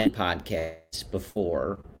many podcasts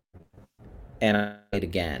before, and I it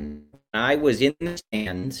again. I was in the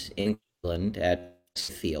stands in Cleveland at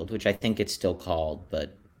Field, which I think it's still called,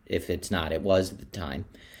 but if it's not, it was at the time,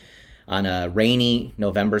 on a rainy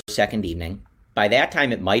November 2nd evening. By that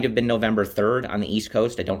time, it might have been November 3rd on the East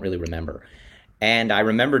Coast. I don't really remember. And I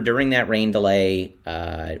remember during that rain delay,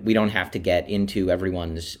 we don't have to get into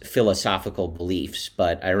everyone's philosophical beliefs,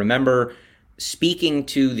 but I remember speaking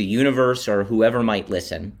to the universe or whoever might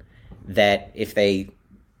listen that if they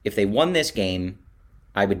won this game,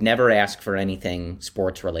 I would never ask for anything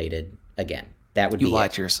sports related again. That would be You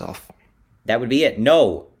lied it. to yourself. That would be it.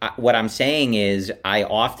 No, what I'm saying is I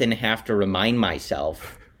often have to remind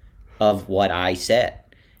myself of what I said.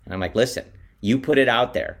 And I'm like, listen, you put it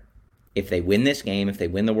out there. If they win this game, if they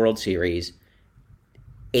win the World Series,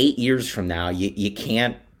 8 years from now, you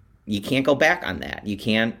can't go back on that. You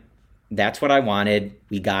can't. That's what I wanted.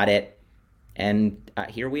 We got it, and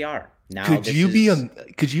here we are. Now,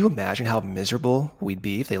 Could you imagine how miserable we'd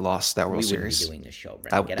be if they lost that World we wouldn't Series? be doing this show,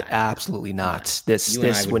 Brent. Get out of here. Absolutely not. This You and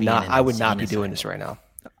I would be in an I would not be insane doing this asylum. right now.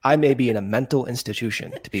 I may be in a mental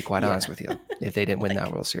institution, to be quite Yeah. honest with you, if they didn't win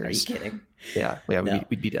that World Are you Series. kidding? Yeah, No.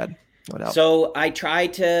 we'd be dead. No doubt. So I try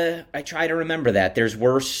to remember that there's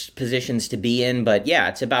worse positions to be in, but yeah,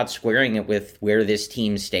 it's about squaring it with where this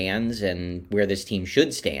team stands and where this team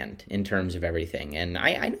should stand in terms of everything. And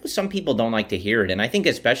I know some people don't like to hear it, and I think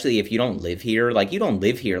especially if you don't live here, like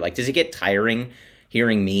does it get tiring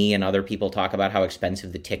hearing me and other people talk about how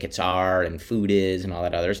expensive the tickets are and food is and all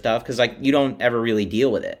that other stuff? Because like you don't ever really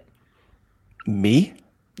deal with it. Me?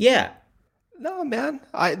 Yeah, No, man.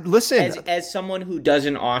 I listen. as someone who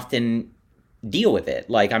doesn't often deal with it,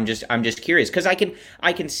 like I'm just curious because I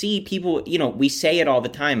can see people, we say it all the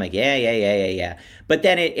time, like yeah, but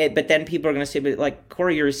then people are gonna say, but like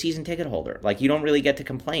Corey, you're a season ticket holder, like you don't really get to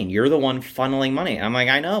complain, you're the one funneling money. I'm like,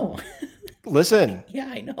 I know. Listen, Yeah,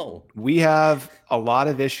 I know. we have a lot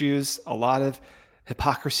of issues, a lot of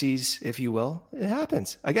hypocrisies, if you will. It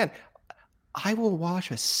happens. Again, I will watch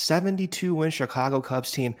a 72-win Chicago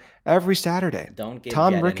Cubs team every Saturday. Don't give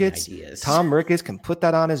Jed any ideas. Tom Ricketts can put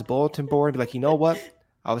that on his bulletin board and be like, you know what?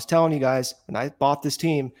 I was telling you guys when I bought this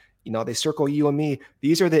team, they circle you and me.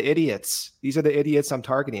 These are the idiots. These are the idiots I'm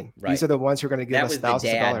targeting. Right. These are the ones who are going to give That us was the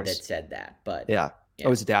thousands of dad dollars. that said that, but Yeah. Yeah. Oh, it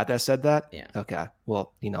was the dad that said that? Yeah. Okay.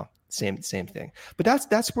 Well, same thing. But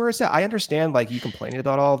that's where it's at. I understand like you complaining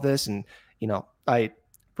about all of this, and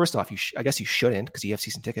first off, I guess you shouldn't because you have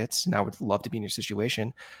season tickets, and I would love to be in your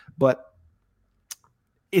situation. But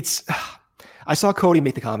I saw Cody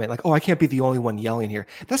make the comment like, "Oh, I can't be the only one yelling here."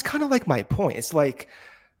 That's kind of like my point. It's like,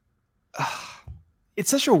 it's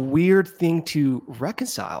such a weird thing to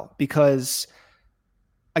reconcile because,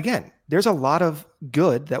 again, there's a lot of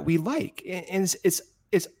good that we like, and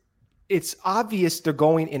it's obvious they're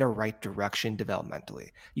going in a right direction developmentally.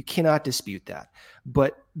 You cannot dispute that.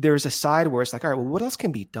 But there's a side where it's like, all right, well, what else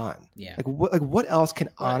can be done? Yeah. Like what else can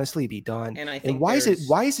honestly be done? And I think why is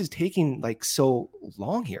it taking like so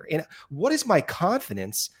long here? And what is my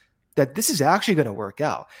confidence that this is actually going to work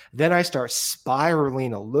out? Then I start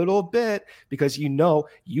spiraling a little bit because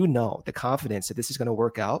the confidence that this is going to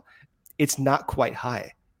work out, it's not quite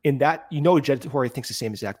high. And that, Jed Torrey thinks the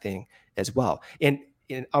same exact thing as well. And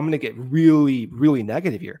I'm going to get really, really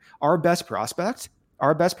negative here. Our best prospect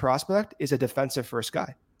is a defensive first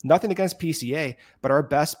guy. Nothing against PCA, but our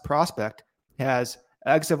best prospect has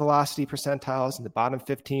exit velocity percentiles in the bottom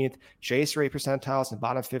 15th, chase rate percentiles in the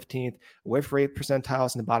bottom 15th, whiff rate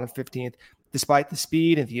percentiles in the bottom 15th, despite the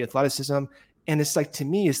speed and the athleticism. And it's like, to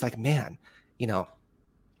me, it's like, man, you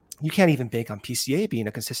can't even bank on PCA being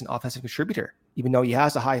a consistent offensive contributor, even though he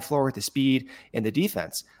has a high floor with the speed and the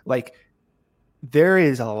defense. Like, there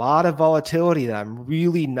is a lot of volatility that I'm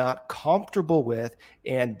really not comfortable with.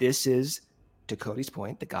 And this is, to Cody's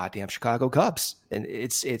point, the goddamn Chicago Cubs. And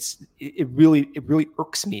it really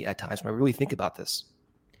irks me at times when I really think about this.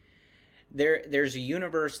 There's a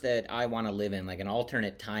universe that I want to live in, like an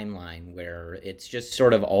alternate timeline where it's just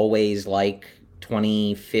sort of always like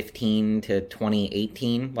 2015 to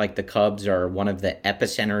 2018. Like the Cubs are one of the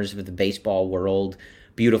epicenters of the baseball world.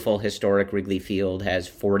 Beautiful, historic Wrigley Field has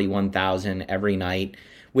 41,000 every night,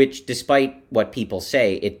 which despite what people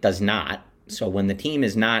say, it does not. So when the team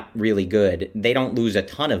is not really good, they don't lose a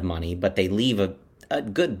ton of money, but they leave a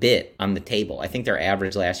good bit on the table. I think their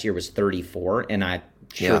average last year was 34, and I'm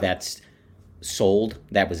sure Yeah. that's sold.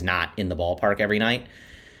 That was not in the ballpark every night.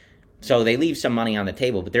 So they leave some money on the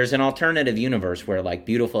table, but there's an alternative universe where like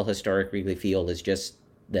beautiful historic Wrigley Field is just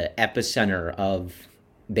the epicenter of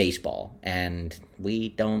baseball, and we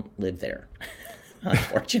don't live there. No.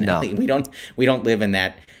 Unfortunately, we don't live in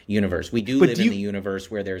that universe. We do But live in the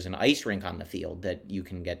universe where there's an ice rink on the field that you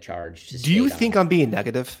can get charged to do you skate think on. I'm being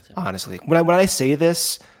negative? Honestly, when I say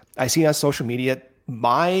this, I see it on social media.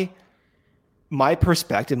 My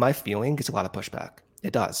perspective, my feeling gets a lot of pushback.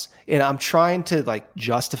 It does. And I'm trying to like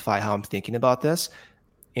justify how I'm thinking about this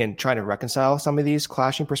and trying to reconcile some of these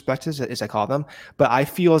clashing perspectives, as I call them. But I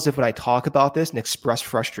feel as if when I talk about this and express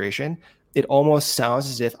frustration, it almost sounds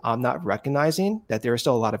as if I'm not recognizing that there is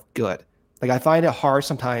still a lot of good. Like I find it hard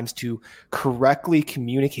sometimes to correctly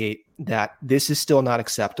communicate that this is still not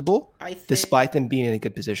acceptable, I think despite them being in a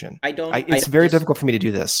good position. I It's don't very difficult for me to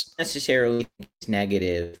do this. necessarily think it's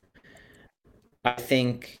negative. I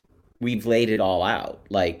think we've laid it all out.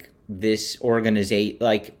 Like this organization,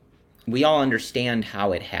 like we all understand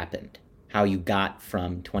how it happened, how you got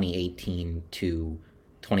from 2018 to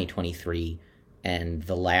 2023, and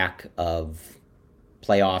the lack of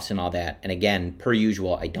playoffs and all that. And again, per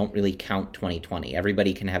usual, I don't really count 2020.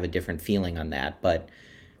 Everybody can have a different feeling on that, but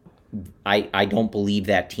I don't believe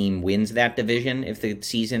that team wins that division if the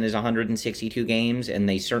season is 162 games, and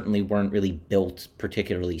they certainly weren't really built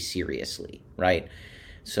particularly seriously, right?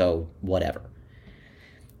 So whatever.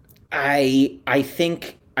 I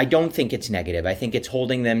don't think it's negative. I think it's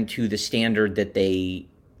holding them to the standard that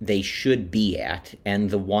they should be at, and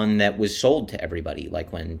the one that was sold to everybody,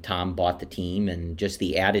 like when Tom bought the team, and just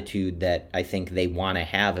the attitude that I think they want to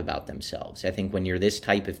have about themselves. I think when you're this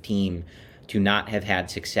type of team, to not have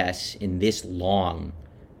had success in this long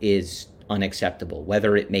is unacceptable,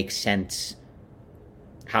 whether it makes sense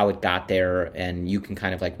how it got there and you can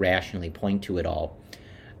kind of like rationally point to it all.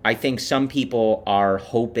 I think some people are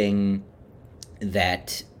hoping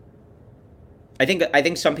that I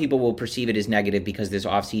think some people will perceive it as negative because this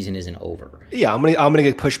offseason isn't over. Yeah, I'm gonna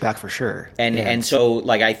get pushback for sure. And so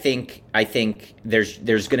like I think there's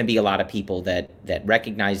going to be a lot of people that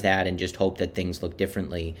recognize that and just hope that things look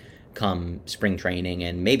differently come spring training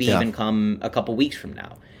and maybe Yeah. even come a couple weeks from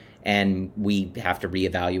now. And we have to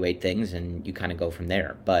reevaluate things and you kind of go from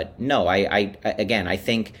there. But no, I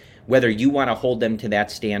think whether you want to hold them to that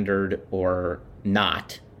standard or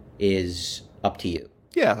not is up to you.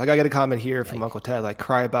 Yeah, like I got a comment here from Like Uncle Ted, like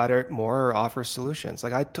cry about it more or offer solutions.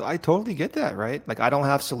 Like I totally get that, right? Like I don't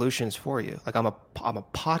have solutions for you. Like I'm a well,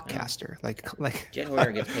 podcaster. Like Jed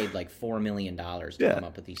Hoyer gets paid like $4 million to yeah, come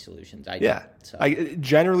up with these solutions. I don't. yeah. So I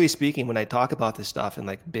generally speaking, when I talk about this stuff in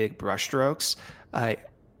like big brushstrokes, I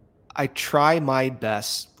I try my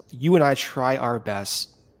best. You and I try our best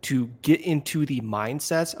to get into the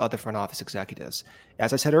mindsets of the front office executives.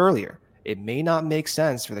 As I said earlier, it may not make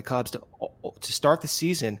sense for the Cubs to start the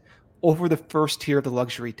season over the first tier of the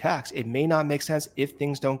luxury tax. It may not make sense if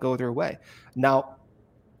things don't go their way. Now,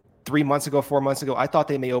 3 months ago, 4 months ago, I thought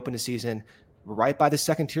they may open the season right by the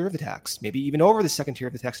second tier of the tax, maybe even over the second tier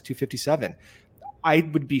of the tax, 257. I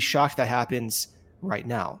would be shocked if that happens right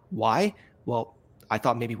now. Why? Well, I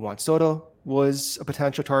thought maybe Juan Soto was a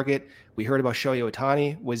potential target. We heard about Shohei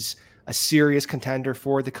Ohtani was a serious contender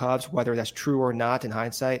for the Cubs. Whether that's true or not in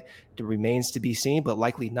hindsight, it remains to be seen, but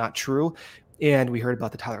likely not true. And we heard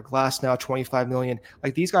about the Tyler Glass now, 25 million.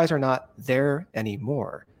 Like these guys are not there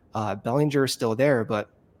anymore. Bellinger is still there, but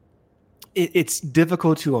it's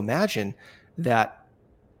difficult to imagine that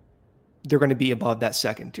they're going to be above that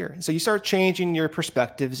second tier. So you start changing your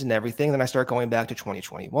perspectives and everything. Then I start going back to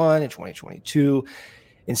 2021 and 2022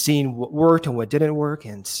 and seeing what worked and what didn't work.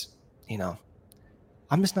 And, you know,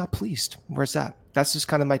 I'm just not pleased. Where's that? That's just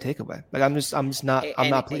kind of my takeaway. Like I'm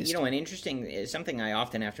not pleased. an interesting something I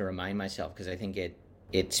often have to remind myself because I think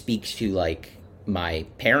it speaks to like my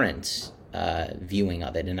parents' viewing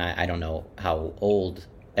of it, and I don't know how old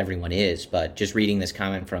everyone is, but just reading this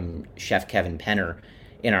comment from Chef Kevin Penner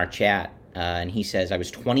in our chat, and he says, I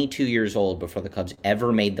was 22 years old before the Cubs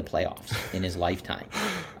ever made the playoffs in his lifetime.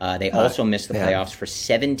 They also missed the playoffs for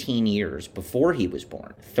 17 years before he was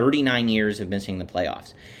born, 39 years of missing the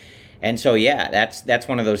playoffs. And so, yeah, that's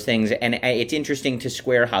one of those things. And it's interesting to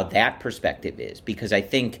square how that perspective is, because I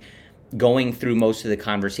think going through most of the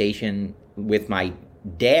conversation with my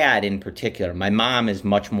dad in particular, my mom is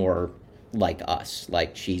much more like us.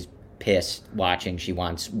 Like she's pissed watching, she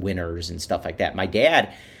wants winners and stuff like that. My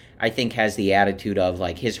dad, I think, has the attitude of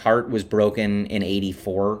like his heart was broken in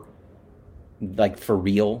 84 like for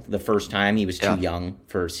real the first time. He was too Yeah. young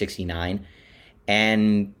for 69.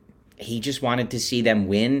 And he just wanted to see them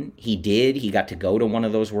win. He did. He got to go to one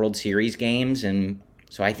of those World Series games. And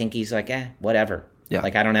so I think he's like, whatever. Yeah.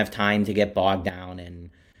 Like, I don't have time to get bogged down in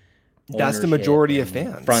That's the ownership majority of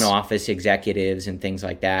and fans. front office executives and things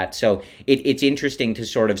like that. So it's interesting to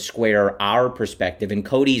sort of square our perspective. And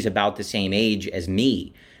Cody's about the same age as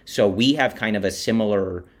me. So we have kind of a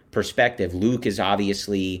similar perspective. Luke is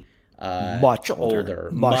obviously much older.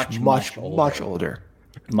 Much older.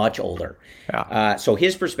 Much older. Yeah. So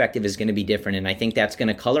his perspective is going to be different, and I think that's going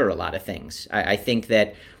to color a lot of things. I think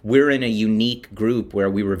that we're in a unique group where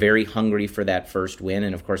we were very hungry for that first win,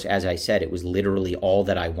 and of course, as I said, it was literally all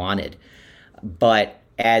that I wanted. But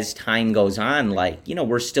as time goes on,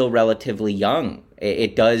 we're still relatively young.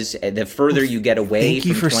 It does, the further you get away Thank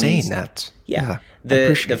you from for saying that. Yeah.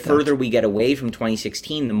 The further we get away from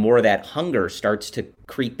 2016, the more that hunger starts to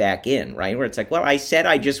creep back in, right? Where it's like, well, I said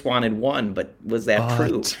I just wanted one, but was that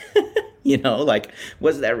true?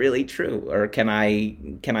 Was that really true? Or can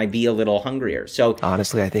I be a little hungrier? So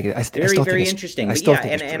honestly, I think very interesting. But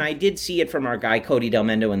and I did see it from our guy Cody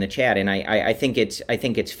Delmendo in the chat, and I think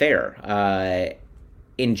it's fair.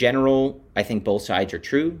 In general, I think both sides are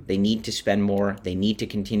true. They need to spend more. They need to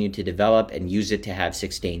continue to develop and use it to have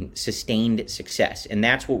sustained success. And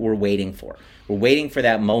that's what we're waiting for. We're waiting for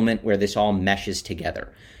that moment where this all meshes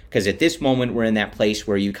together. Because at this moment, we're in that place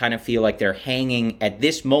where you kind of feel like they're hanging, at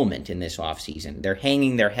this moment in this offseason, they're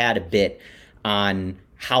hanging their hat a bit on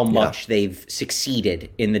how much they've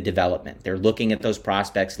succeeded in the development. They're looking at those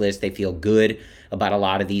prospects lists. They feel good about a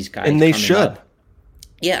lot of these guys. And they should. Up.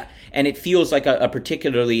 Yeah, and it feels like a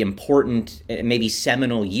particularly important, maybe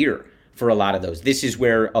seminal year for a lot of those. This is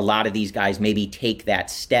where a lot of these guys maybe take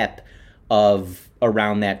that step of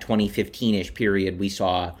around that 2015-ish period we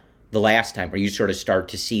saw the last time, where you sort of start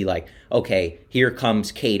to see like, okay, here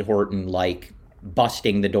comes Cade Horton like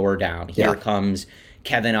busting the door down. Here comes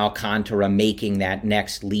Kevin Alcantara making that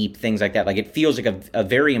next leap, things like that. Like, it feels like a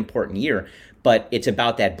very important year, but it's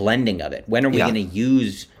about that blending of it. When are we going to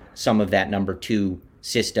use some of that number two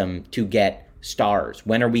system to get stars?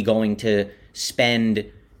 When are we going to spend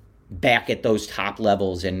back at those top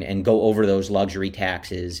levels and go over those luxury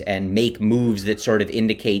taxes and make moves that sort of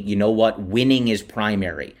indicate, you know what, winning is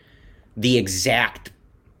primary. The exact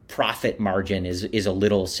profit margin is a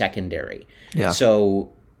little secondary. Yeah.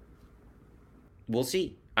 So we'll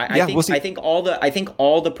see. I think all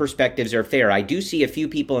the perspectives are fair. I do see a few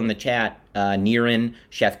people in the chat, Niren,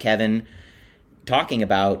 Chef Kevin, talking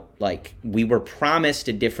about, like, we were promised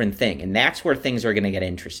a different thing, and that's where things are going to get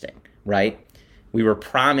interesting, right? We were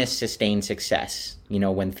promised sustained success,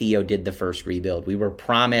 when Theo did the first rebuild. We were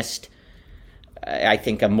promised, I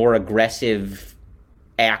think, a more aggressive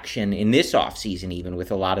action in this offseason, even with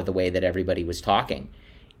a lot of the way that everybody was talking,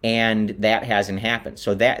 and that hasn't happened.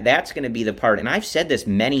 So that's going to be the part, and I've said this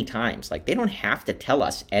many times, like, they don't have to tell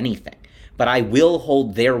us anything, but I will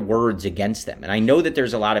hold their words against them. And I know that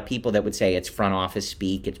there's a lot of people that would say it's front office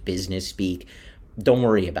speak, it's business speak. Don't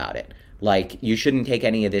worry about it. Like, you shouldn't take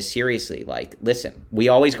any of this seriously. Like, listen, we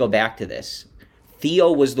always go back to this.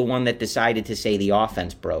 Theo was the one that decided to say the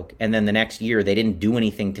offense broke, and then the next year they didn't do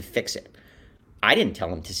anything to fix it. I didn't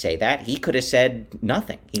tell him to say that. He could have said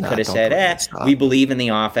nothing. He could have said, we believe in the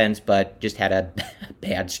offense, but just had a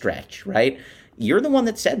bad stretch, right? You're the one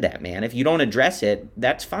that said that, man. If you don't address it,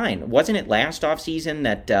 that's fine. Wasn't it last offseason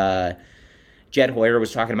that Jed Hoyer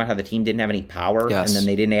was talking about how the team didn't have any power, and then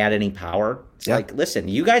they didn't add any power? It's like, listen,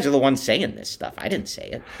 you guys are the ones saying this stuff. I didn't say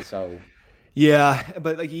it. So, yeah,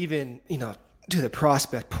 but like, even, to the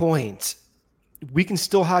prospect point, we can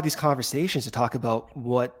still have these conversations to talk about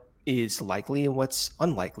what is likely and what's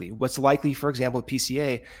unlikely. What's likely, for example, with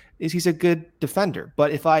PCA, is he's a good defender.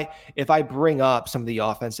 But if I bring up some of the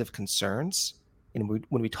offensive concerns, and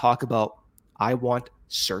when we talk about, I want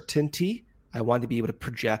certainty, I want to be able to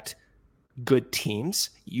project good teams.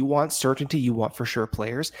 You want certainty, you want for sure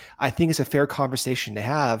players. I think it's a fair conversation to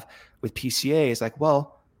have with PCA. Is like,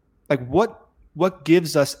 well, like what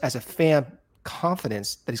gives us as a fan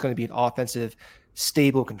confidence that he's going to be an offensive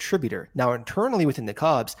stable contributor? Now, internally within the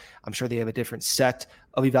Cubs, I'm sure they have a different set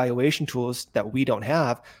of evaluation tools that we don't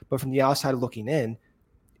have, but from the outside looking in,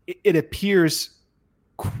 it appears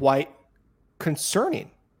quite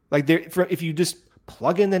concerning. Like, if you just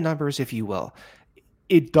plug in the numbers, if you will,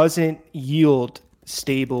 it doesn't yield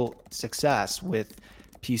stable success with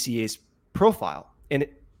PCA's profile. And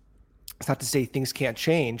it's not to say things can't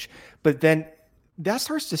change, but then that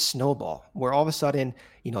starts to snowball, where all of a sudden,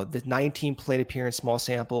 the 19 plate appearance small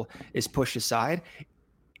sample is pushed aside.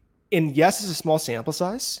 And yes, it's a small sample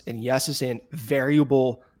size. And yes, it's in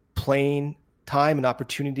variable playing time and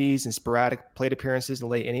opportunities and sporadic plate appearances and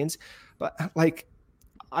late innings. But like,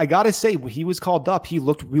 I got to say, when he was called up, he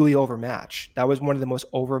looked really overmatched. That was one of the most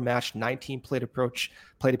overmatched 19 plate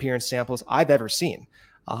appearance samples I've ever seen.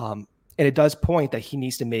 And it does point that he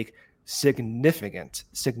needs to make significant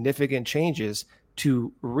changes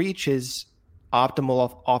to reach his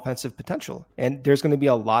optimal offensive potential. And there's going to be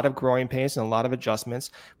a lot of growing pains and a lot of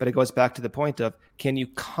adjustments, but it goes back to the point of, can you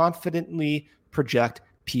confidently project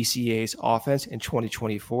PCA's offense in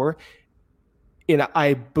 2024? And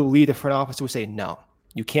I believe the front office would say no.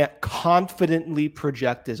 You can't confidently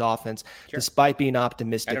project his offense despite being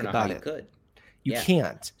optimistic about it. You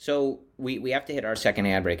can't. So we have to hit our second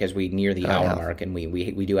ad break as we near the hour mark, and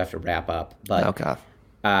we do have to wrap up. But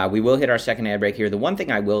we will hit our second ad break here. The one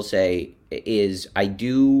thing I will say is I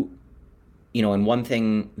do, and one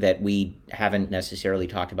thing that we haven't necessarily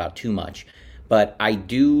talked about too much, but I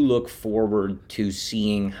do look forward to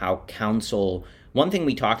seeing how Counsell. One thing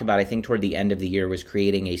we talked about, I think, toward the end of the year was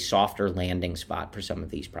creating a softer landing spot for some of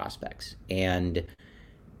these prospects and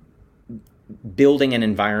building an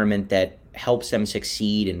environment that helps them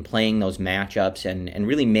succeed and playing those matchups and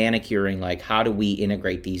really manicuring, like, how do we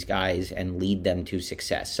integrate these guys and lead them to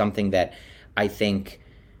success? Something that I think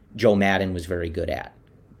Joe Maddon was very good at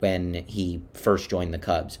when he first joined the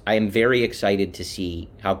Cubs. I am very excited to see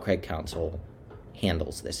how Craig Counsell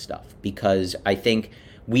handles this stuff, because I think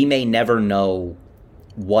we may never know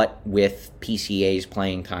what, with PCA's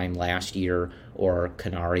playing time last year or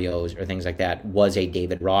Canario's or things like that, was a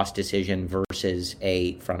David Ross decision versus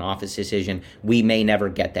a front office decision. We may never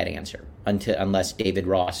get that answer unless David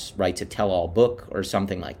Ross writes a tell-all book or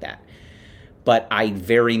something like that. But I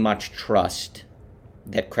very much trust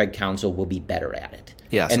that Craig Counsell will be better at it.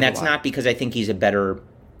 Yes, and that's not because I think he's a better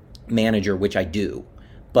manager, which I do,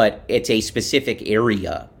 but it's a specific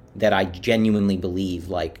area that I genuinely believe,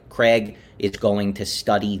 like, Craig is going to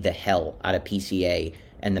study the hell out of PCA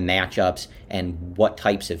and the matchups and what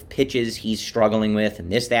types of pitches he's struggling with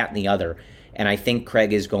and this, that, and the other. And I think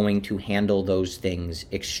Craig is going to handle those things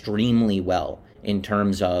extremely well in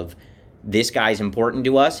terms of, this guy's important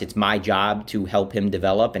to us. It's my job to help him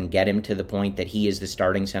develop and get him to the point that he is the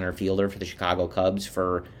starting center fielder for the Chicago Cubs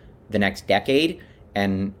for the next decade.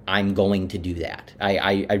 And I'm going to do that.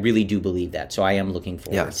 I really do believe that. So I am looking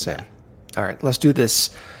forward to that. All right, let's do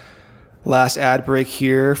this last ad break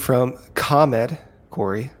here from ComEd.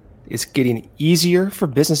 Corey, it's getting easier for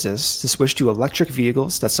businesses to switch to electric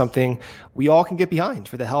vehicles. That's something we all can get behind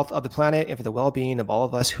for the health of the planet and for the well-being of all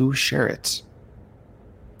of us who share it.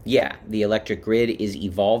 Yeah, the electric grid is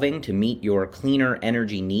evolving to meet your cleaner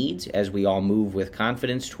energy needs as we all move with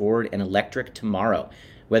confidence toward an electric tomorrow.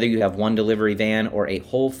 Whether you have one delivery van or a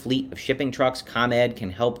whole fleet of shipping trucks, ComEd can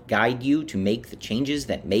help guide you to make the changes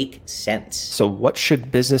that make sense. So what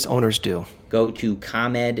should business owners do? Go to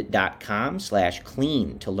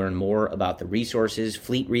ComEd.com/clean to learn more about the resources,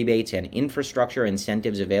 fleet rebates, and infrastructure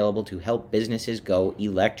incentives available to help businesses go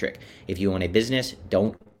electric. If you own a business,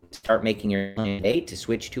 don't start making your plan today to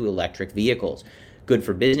switch to electric vehicles. Good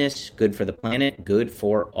for business, good for the planet, good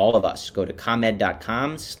for all of us. Go to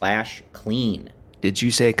ComEd.com/clean. Did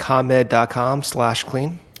you say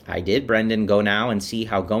ComEd.com/clean? I did, Brendan. Go now and see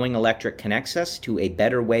how going electric connects us to a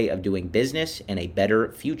better way of doing business and a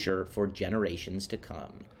better future for generations to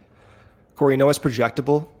come. Corey, you know what's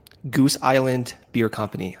projectable? Goose Island Beer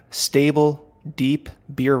Company. Stable, deep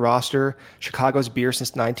beer roster. Chicago's beer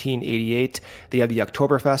since 1988. They have the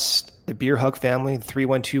Oktoberfest, the Beer Hug family, the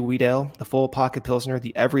 312 Wheat Ale, the Full Pocket Pilsner,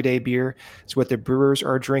 the Everyday Beer. It's what the brewers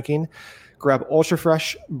are drinking. Grab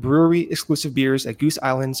ultra-fresh, brewery-exclusive beers at Goose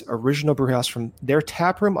Island's original brewhouse from their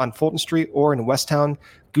tap room on Fulton Street or in Westtown.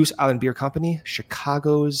 Goose Island Beer Company,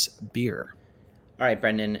 Chicago's beer. All right,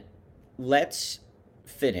 Brendan, let's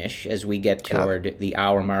finish as we get toward the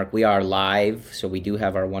hour mark. We are live, so we do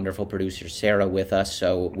have our wonderful producer, Sarah, with us,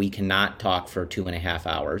 so we cannot talk for 2.5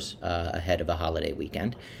 hours ahead of a holiday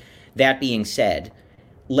weekend. That being said,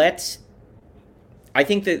 I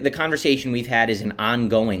think that the conversation we've had is an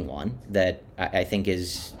ongoing one that I think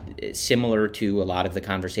is similar to a lot of the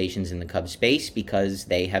conversations in the Cubs space, because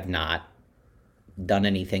they have not done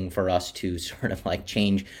anything for us to sort of like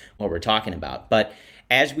change what we're talking about. But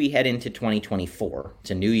as we head into 2024,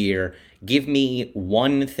 it's a new year, give me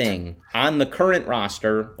one thing on the current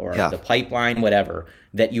roster or the pipeline, whatever,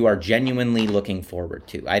 that you are genuinely looking forward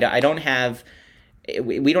to.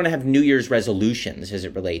 We don't have New Year's resolutions as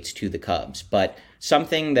it relates to the Cubs, but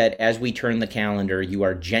something that as we turn the calendar, you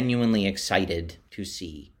are genuinely excited to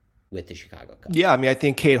see with the Chicago Cubs. Yeah, I mean, I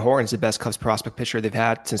think Cade Horton's the best Cubs prospect pitcher they've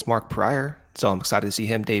had since Mark Pryor, so I'm excited to see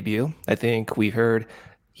him debut. I think we've heard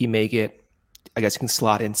he may get I guess you can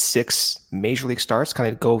slot in 6 major league starts,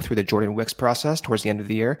 kind of go through the Jordan Wicks process towards the end of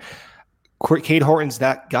the year. Cade Horton's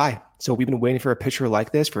that guy. So we've been waiting for a pitcher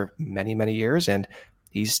like this for many, many years, and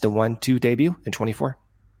he's the one to debut in 24.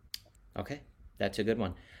 Okay, that's a good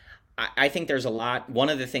one. I think there's a lot. One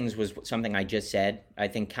of the things was something I just said. I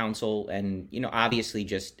think Counsell and, obviously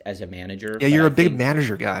just as a manager. Yeah, you're a big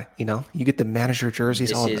manager guy. You get the manager jerseys.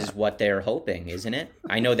 This is what they're hoping, isn't it?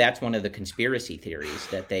 I know that's one of the conspiracy theories,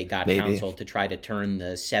 that they got Counsell to try to turn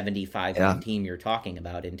the 75-win team you're talking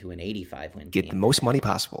about into an 85-win team. Get the most money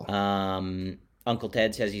possible. Uncle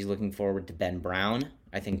Ted says he's looking forward to Ben Brown.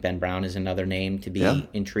 I think Ben Brown is another name to be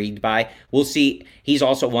intrigued by. We'll see. He's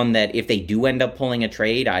also one that if they do end up pulling a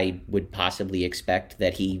trade, I would possibly expect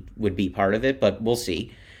that he would be part of it, but we'll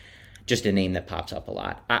see. Just a name that pops up a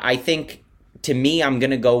lot. I think, to me, I'm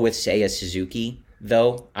going to go with Seiya Suzuki,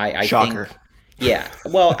 though. I Shocker. think, yeah.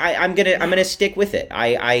 Well, I'm gonna stick with it.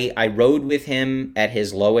 I rode with him at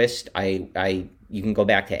his lowest. You can go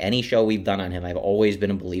back to any show we've done on him. I've always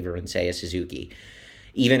been a believer in Seiya Suzuki,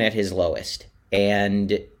 even at his lowest.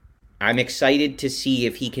 And I'm excited to see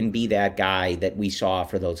if he can be that guy that we saw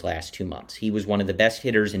for those last 2 months. He was one of the best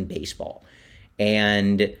hitters in baseball.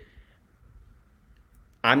 And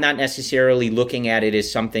I'm not necessarily looking at it as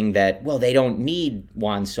something that, well, they don't need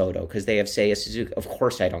Juan Soto because they have Seiya Suzuki. Of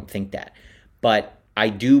course I don't think that. But I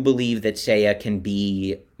do believe that Seiya can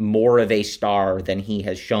be more of a star than he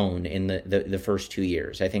has shown in the first 2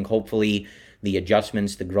 years. I think hopefully the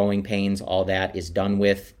adjustments, the growing pains, all that is done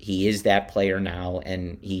with. He is that player now,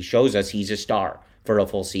 and he shows us he's a star for a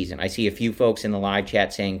full season. I see a few folks in the live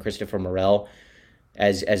chat saying Christopher Morel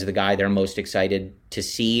as the guy they're most excited to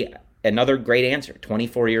see. Another great answer.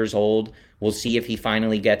 24 years old. We'll see if he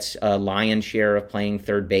finally gets a lion's share of playing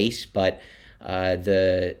third base, but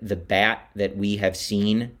the bat that we have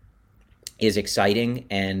seen is exciting,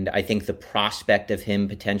 and I think the prospect of him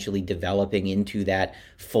potentially developing into that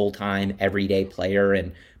full-time everyday player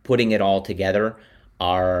and putting it all together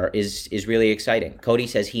is really exciting. Cody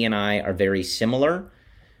says he and I are very similar.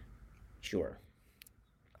 Sure.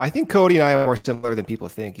 I think Cody and I are more similar than people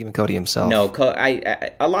think, even Cody himself. No,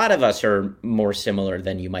 a lot of us are more similar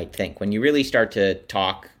than you might think. When you really start to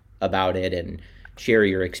talk about it and share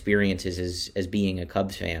your experiences as being a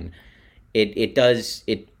Cubs fan,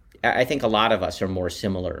 I think a lot of us are more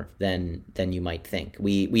similar than you might think.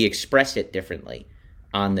 We express it differently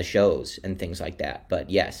on the shows and things like that.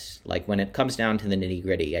 But yes, like when it comes down to the nitty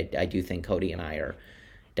gritty, I do think Cody and I are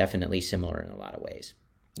definitely similar in a lot of ways.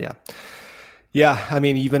 Yeah. Yeah. I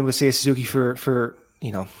mean, you've been with Seiya Suzuki for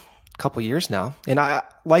a couple years now. And I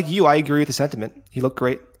agree with the sentiment. He looked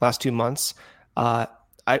great last 2 months.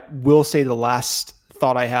 I will say the last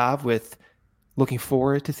thought I have with looking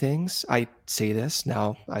forward to things, I say this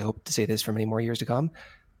now, I hope to say this for many more years to come.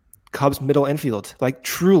 Cubs middle infield, like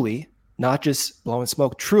truly, not just blowing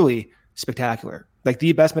smoke, truly spectacular. Like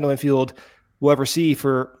the best middle infield we'll ever see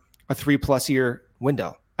for a 3+ year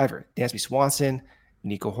window ever. Dansby Swanson,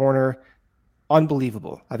 Nico Horner,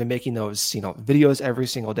 unbelievable. I've been making those, videos every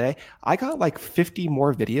single day. I got like 50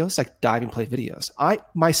 more videos, like diving play videos. I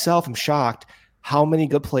myself am shocked how many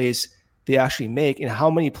good plays they actually make and how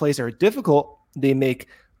many plays that are difficult they make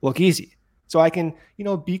look easy. So I can,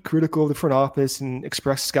 be critical of the front office and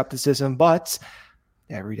express skepticism, but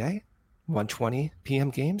every day, 1:20 p.m.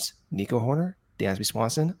 games, Nico Horner, Dansby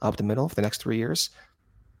Swanson, up the middle for the next 3 years.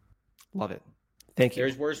 Love it. Thank you.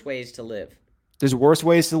 There's worse ways to live. There's worse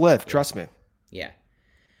ways to live. Trust me. Yeah.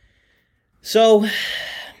 So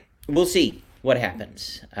we'll see what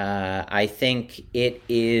happens. I think it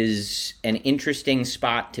is an interesting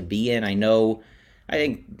spot to be in. I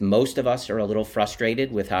think most of us are a little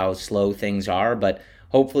frustrated with how slow things are, but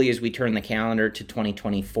hopefully as we turn the calendar to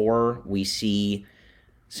 2024, we see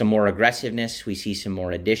some more aggressiveness, we see some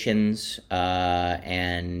more additions,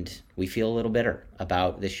 and we feel a little better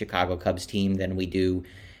about the Chicago Cubs team than we do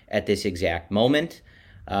at this exact moment.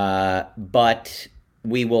 But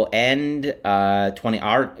we will end our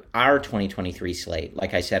 2023 slate,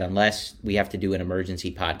 like I said, unless we have to do an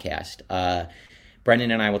emergency podcast.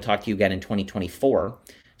 Brendan and I will talk to you again in 2024.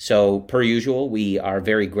 So per usual, we are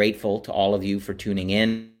very grateful to all of you for tuning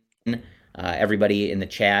in, everybody in the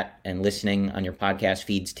chat and listening on your podcast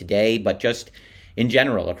feeds today, but just in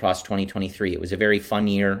general across 2023. It was a very fun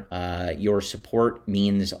year. Your support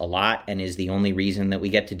means a lot and is the only reason that we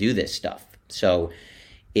get to do this stuff. So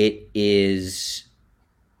it is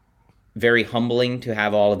very humbling to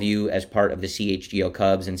have all of you as part of the CHGO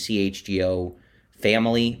Cubs and CHGO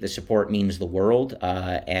family. The support means the world,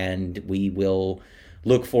 and we will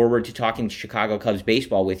look forward to talking Chicago Cubs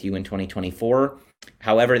baseball with you in 2024,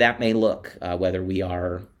 however that may look, whether we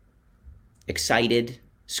are excited,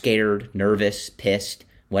 scared, nervous, pissed,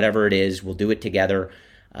 whatever it is, we'll do it together,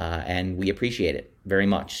 and we appreciate it very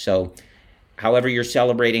much. So however you're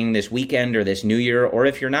celebrating this weekend or this New Year, or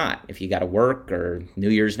if you're not, if you got to work or New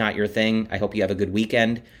Year's not your thing, I hope you have a good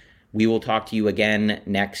weekend. We will talk to you again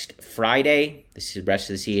next Friday. This is the rest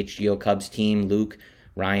of the CHGO Cubs team. Luke,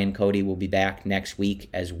 Ryan, Cody will be back next week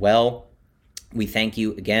as well. We thank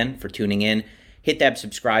you again for tuning in. Hit that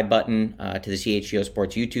subscribe button to the CHGO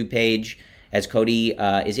Sports YouTube page. As Cody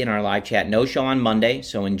is in our live chat, no show on Monday,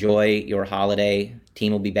 so enjoy your holiday.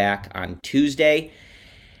 Team will be back on Tuesday.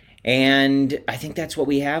 And I think that's what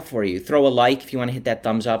we have for you. Throw a like if you want to hit that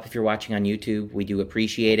thumbs up if you're watching on YouTube. We do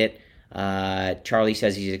appreciate it. Charlie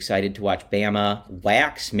says he's excited to watch Bama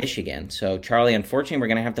wax Michigan. So, Charlie, unfortunately, we're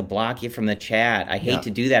going to have to block you from the chat. I hate to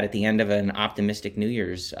do that at the end of an optimistic New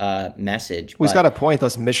Year's message. Well, he's got a point.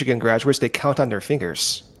 Those Michigan graduates, they count on their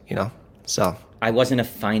fingers, so. I wasn't a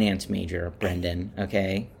finance major, Brendan,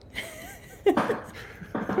 okay?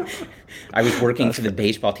 I was working for the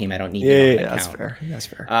baseball team. I don't need to know that's fair. That's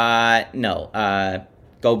fair. No.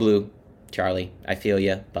 Go blue, Charlie. I feel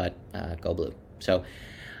you, but go blue. So,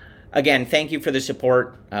 again, thank you for the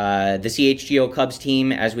support. The CHGO Cubs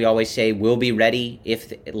team, as we always say, will be ready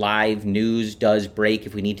if live news does break.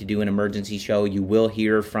 If we need to do an emergency show, you will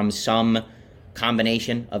hear from some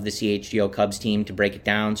combination of the CHGO Cubs team to break it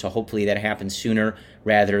down. So hopefully that happens sooner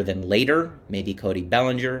rather than later. Maybe Cody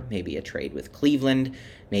Bellinger, maybe a trade with Cleveland,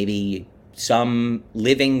 maybe some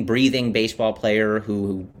living, breathing baseball player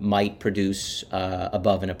who might produce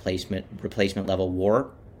above an replacement level WAR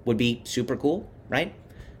would be super cool, right?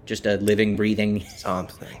 Just a living, breathing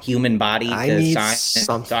human body to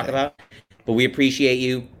talk about. But we appreciate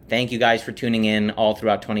you. Thank you guys for tuning in all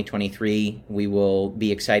throughout 2023. We will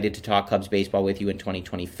be excited to talk Cubs baseball with you in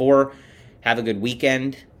 2024. Have a good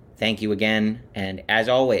weekend. Thank you again. And as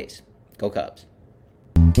always, go Cubs.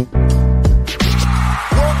 We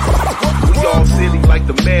all silly like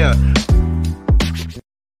the mayor.